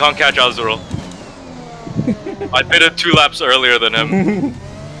you, I can't catch Azrael. I pitted 2 laps earlier than him.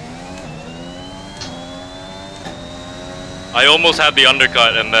 I almost had the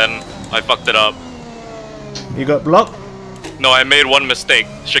undercut and then I fucked it up. You got blocked? No, I made one mistake.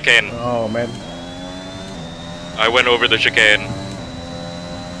 Chicane. Oh man. I went over the chicane.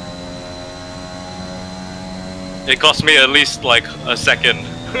 It cost me at least like a second.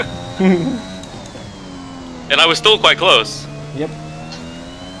 And I was still quite close. Yep.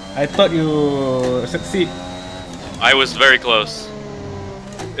 I thought you succeed. I was very close.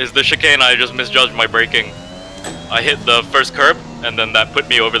 It's the chicane, I just misjudged my braking. I hit the first curb, and then that put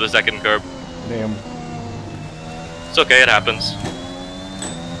me over the second curb. Damn. It's okay, it happens.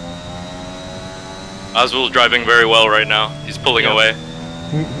 Azul's driving very well right now. He's pulling away.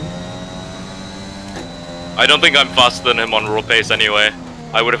 I don't think I'm faster than him on roll pace anyway.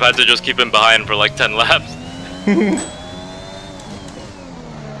 I would have had to just keep him behind for like 10 laps.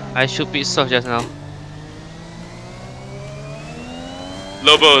 I should be soft just now.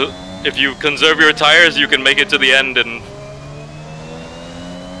 Lobo, if you conserve your tires, you can make it to the end and...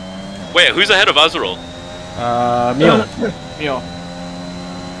 Wait, who's ahead of Azrael? Mio. Mio.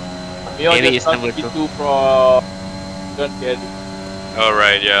 Mio Gary just is got number P2 from John Gary. Oh,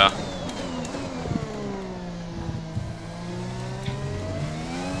 right, yeah.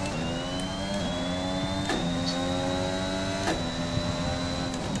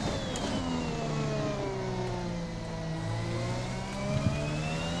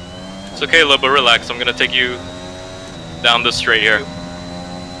 It's okay, Lobo, relax. I'm gonna take you down this straight here.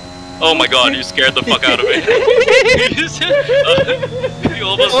 Oh my god, you scared the fuck out of me. He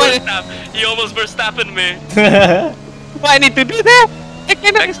almost Verstappen me. Why I need to do that? I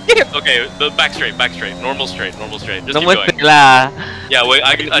cannot escape. Okay, the back straight. Normal straight. Just keep Normal going. lah. Yeah, wait,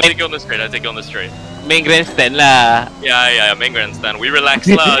 I take you on the straight. Main grandstand lah. Yeah, main grandstand. We relax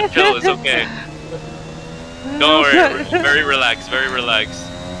lah, chill, it's okay. Don't worry, very relaxed.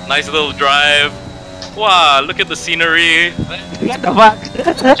 Nice little drive. Wow, look at the scenery. What the fuck?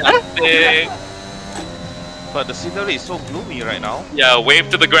 Fantastic. But the scenery is so gloomy right now. Yeah, wave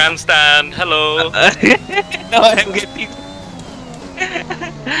to the grandstand. Hello. No,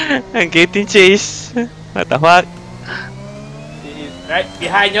 I'm getting chased. What the fuck? He's right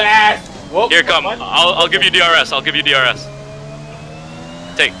behind your ass. Whoa, Here, come. I'll give you DRS.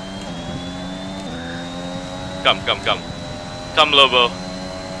 Take. Come, Lobo.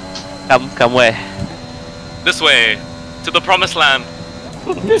 Come where? This way, to the promised land.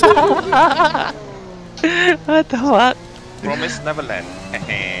 What the fuck? Promised Neverland.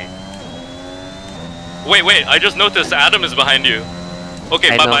 Wait, I just noticed Adam is behind you.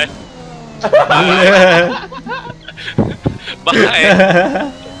 Okay, bye.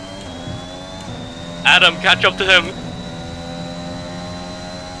 Bye. Adam, catch up to him.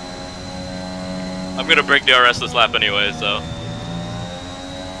 I'm gonna break DRS this lap anyway, so.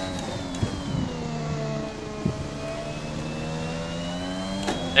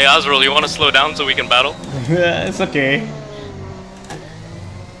 Hey Azrael, you wanna slow down so we can battle? It's okay.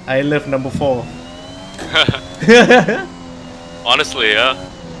 I love number 4. Honestly, yeah.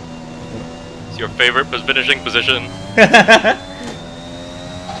 It's your favorite finishing position.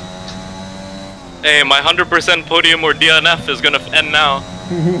 Hey, my 100% podium or DNF is gonna end now.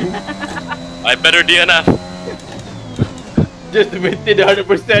 I better DNF. Just to maintain the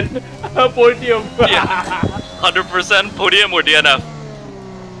 100% podium. Yeah. 100% podium or DNF.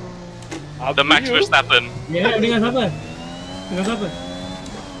 The Max Verstappen. Dengan siapa?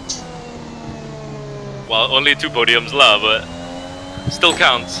 Well, only 2 podiums lah, but still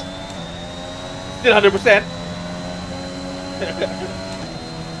counts. Still 100%.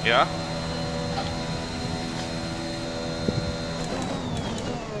 Yeah.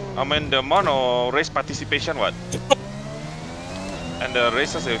 I mean the amount of race participation, what? And the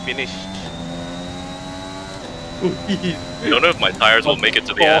races have finished. I don't know if my tires will make it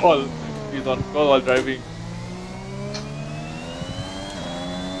to the end. He's on call while driving.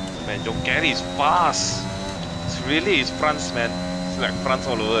 Man, John Gary is fast. It's really his fronts, man. It's like fronts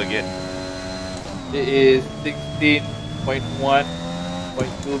all over again. It is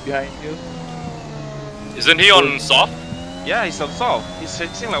 16.1.2 behind you. Isn't he on soft? Yeah, he's on soft. He's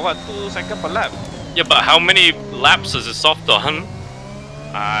chasing like what, 2 seconds per lap? Yeah, but how many laps is his soft on?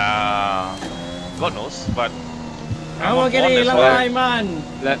 God knows, but Come on, Gary, lalai man.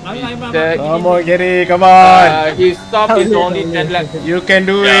 Come on, Gary, come on. His stop is only 10 laps. You can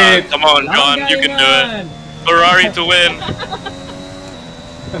do Yeah, it. come on, John, you can do it. Ferrari to win.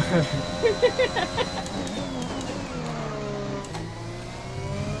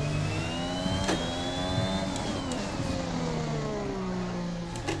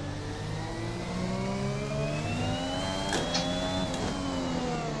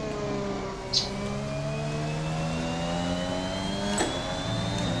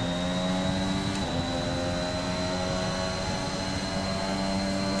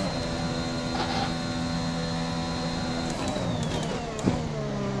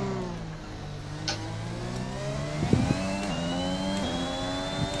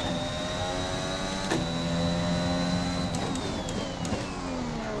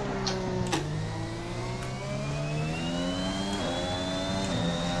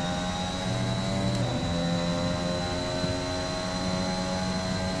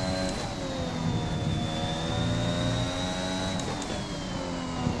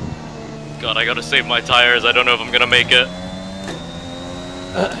 God, I gotta save my tires. I don't know if I'm gonna make it.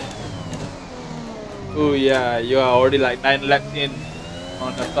 Oh yeah, you are already like 9 laps in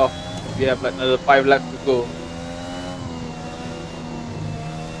on the top. We have like another 5 laps to go.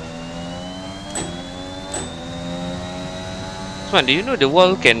 Swan, do you know the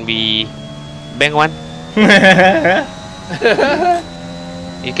wall can be bank one?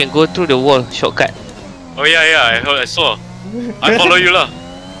 You can go through the wall shortcut. Oh yeah, I saw. I follow you lah.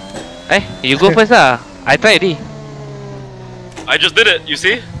 Eh, you go first lah. I tried already. I just did it. You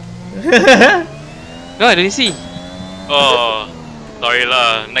see? No, I didn't see. Oh, sorry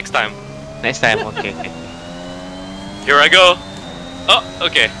lah. Next time. Next time, okay. Here I go. Oh,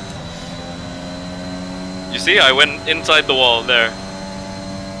 okay. You see, I went inside the wall there.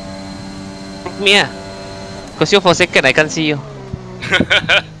 Me ah. Cause you're for a second, I can't see you.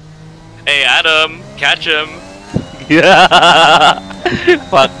 Hey Adam, catch him.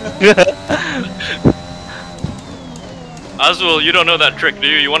 Fuck. Azul, you don't know that trick, do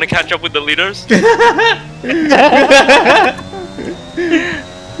you? You want to catch up with the leaders?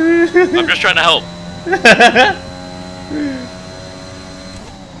 I'm just trying to help.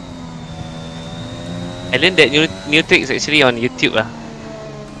 I learned that new tricks actually on YouTube lah.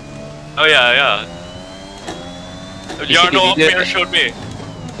 Oh yeah. Yarno up here showed me.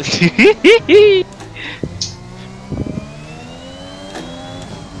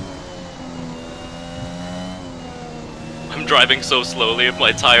 I'm driving so slowly if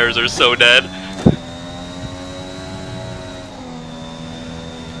my tires are so dead.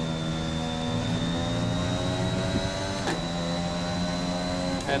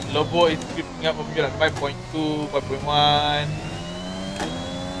 And Lobo is creeping up over here like 5.2, 5.1.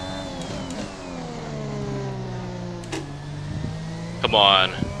 Come on.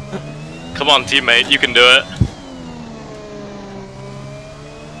 Come on, teammate, you can do it.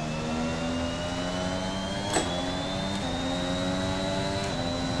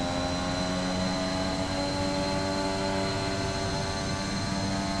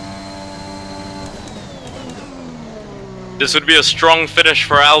 This would be a strong finish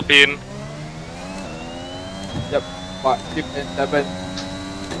for Alpine. Yep, 5, 6 and 7.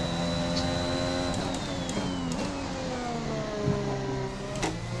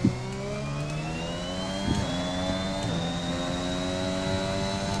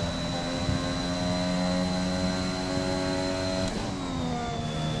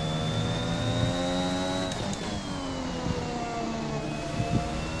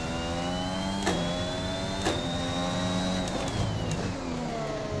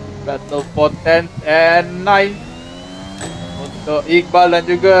 Battle for 10th and 9 untuk Iqbal dan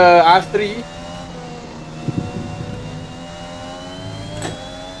juga Astri.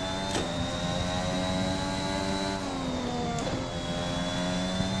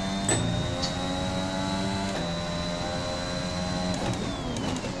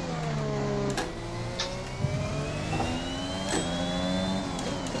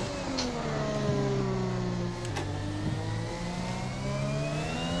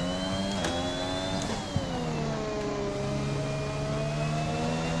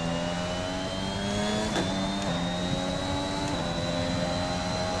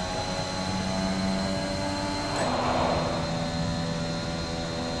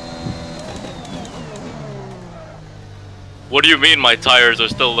 What do you mean my tires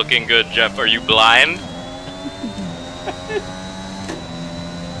are still looking good, Jeff? Are you blind?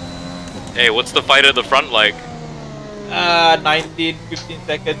 Hey, what's the fight at the front like? 19, 15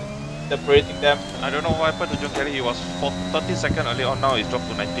 seconds separating them. I don't know what happened to John Kerry. He was 30 seconds early on, now he's dropped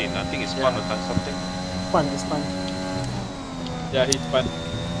to 19. I think it's fun or something. It's fun. Yeah, he's fun.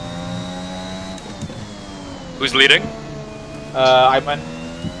 Who's leading? Ayman.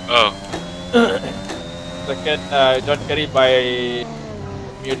 Oh. Second, John Kerry by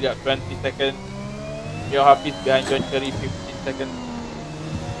nearly 20 seconds. Your Hafiz behind John Kerry 15 seconds.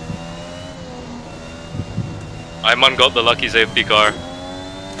 Ayman got the lucky safety car.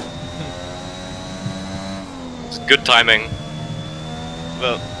 It's good timing.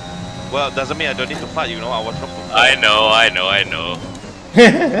 Well, doesn't mean I don't need to fight, you know. I was dropped to 4. I know.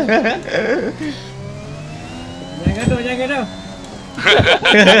 Jangan gaduh.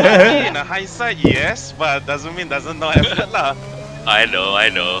 In hindsight, yes, but doesn't mean doesn't not effort lah. I know.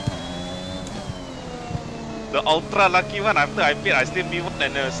 The ultra lucky one after I paid, I still B1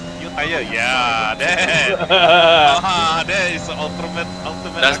 and a new tire. Yeah, that. That is ultimate.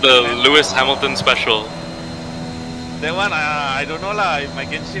 That's the Lewis Hamilton special. That one, I don't know lah. If my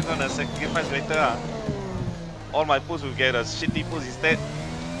Genshin gonna sacrifice later lah. All my pools will get a shitty pools instead.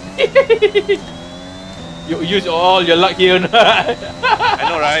 You use all your luck here. I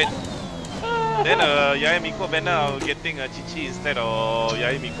know, right? Then Yaya Miko banner getting a Chichi instead of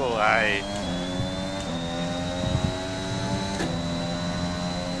Yaya Miko.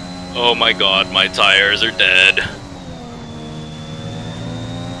 Oh my god, my tires are dead.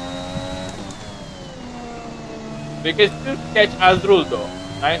 We can still catch Azrul though.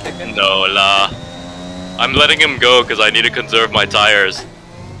 9 seconds. No lah. I'm letting him go because I need to conserve my tires.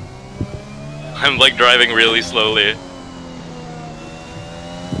 I'm like driving really slowly.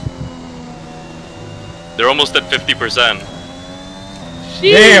 They're almost at 50%.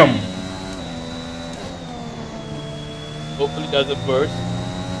 Damn! Hopefully it doesn't burst.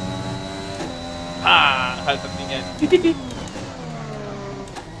 Hal pentingan.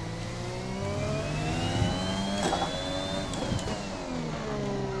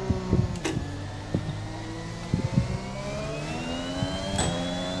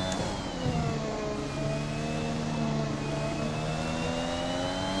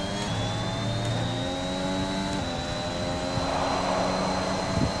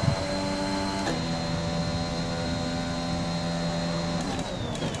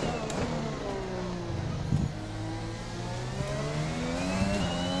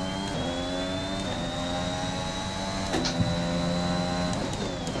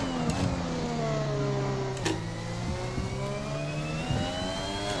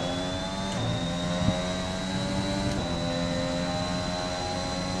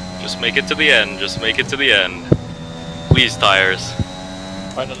 Just make it to the end, just make it to the end. Please, tires.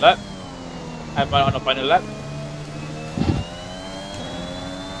 Final lap. I'm on a final lap.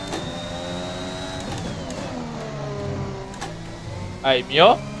 Hai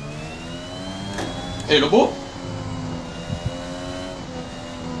Mio. Eh, Lobo?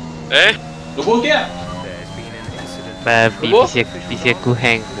 Eh? Lobo okey tak? Babi PC aku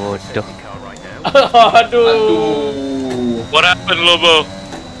hang bodoh. Aduh. What happened, Lobo?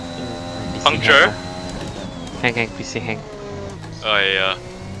 Puncture? Hang PC hang. Oh yeah.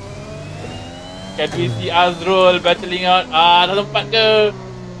 Can we see Azrul battling out? Tak sempat ke?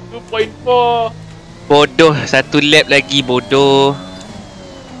 2.4. Bodoh, satu lap lagi bodoh.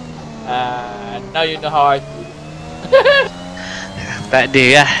 Now you know how I feel. Tak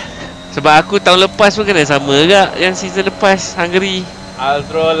ada lah. Sebab aku tahun lepas pun kena sama juga yang season lepas Hungary.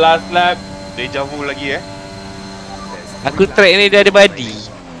 Azrul last lap. Deja vu lagi Aku track ni dah ada body.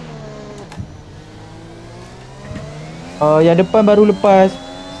 Yang depan baru lepas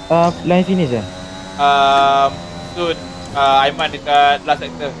line finish kan? Soon. Aiman dekat last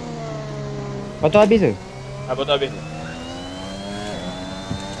sector. Lepas tu habis ke? Lepas tu habis.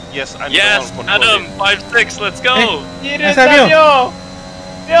 Yes, Adam, 5-6, let's go! Serius lah Mio!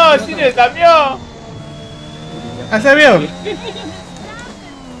 Mio, serius lah Mio! Asal Mio?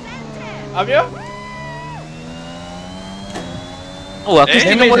 Mio? Oh, aku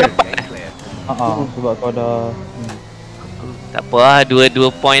still nombor 8 sebab kau dah tak apa lah, 2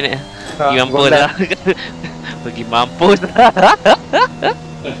 point lah. Pergi mampus lah. Pergi mampus.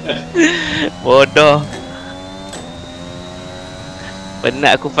 Bodoh.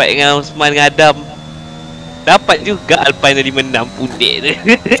 Penat aku fight dengan Osman dengan Adam. Dapat juga Alpine tadi menang pundek tu.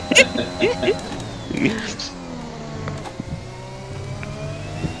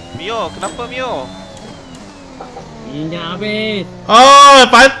 Mio, kenapa Mio? Minyak habis. Oh,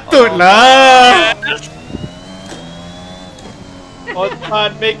 patutlah.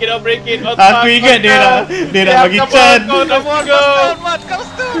 Osman, make it or break it. Osman, Aku ingat dia nak bagi Chan. Come on, Go,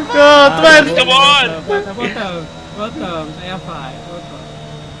 Tuan. Come on! Bottom, saya fight.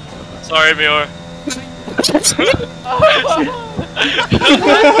 Sorry, Mior.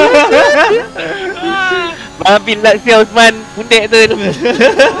 Maafin lah si Osman, pundek tu.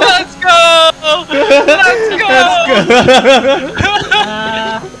 Let's go! Let's go!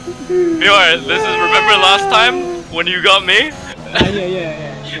 Mior, this is, remember last time when you got me? Yeah.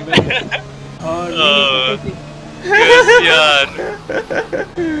 Kesian.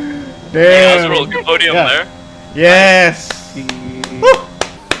 Damn. Azrul, good podium there. Yes.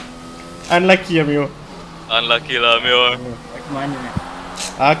 Unlucky ya Mio. Unlucky lah Mior. Mana?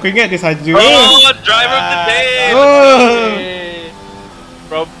 Aku ingat dia saja. Oh, driver of the day.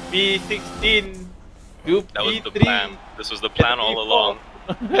 From P16 to That was the P3. plan. This was the plan all along.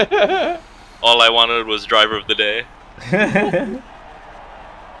 All I wanted was driver of the day.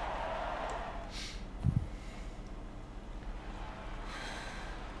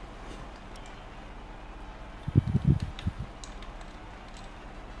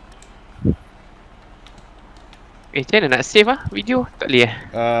 Macam mana nak save video? Tak boleh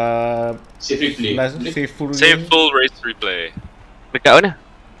Save replay. Save full race replay. Dekat mana?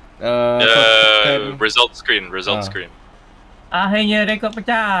 Result screen. Akhirnya rekod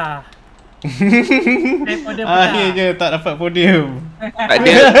pecah. Akhirnya tak dapat podium. Tak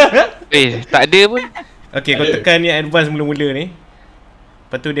ada. Tak ada pun. Okay, kau tekan ni advance mula-mula ni.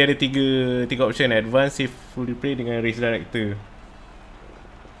 Lepas tu dia ada tiga option, advance, save full replay dengan race director.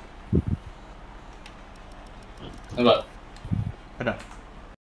 Nampak? Ada.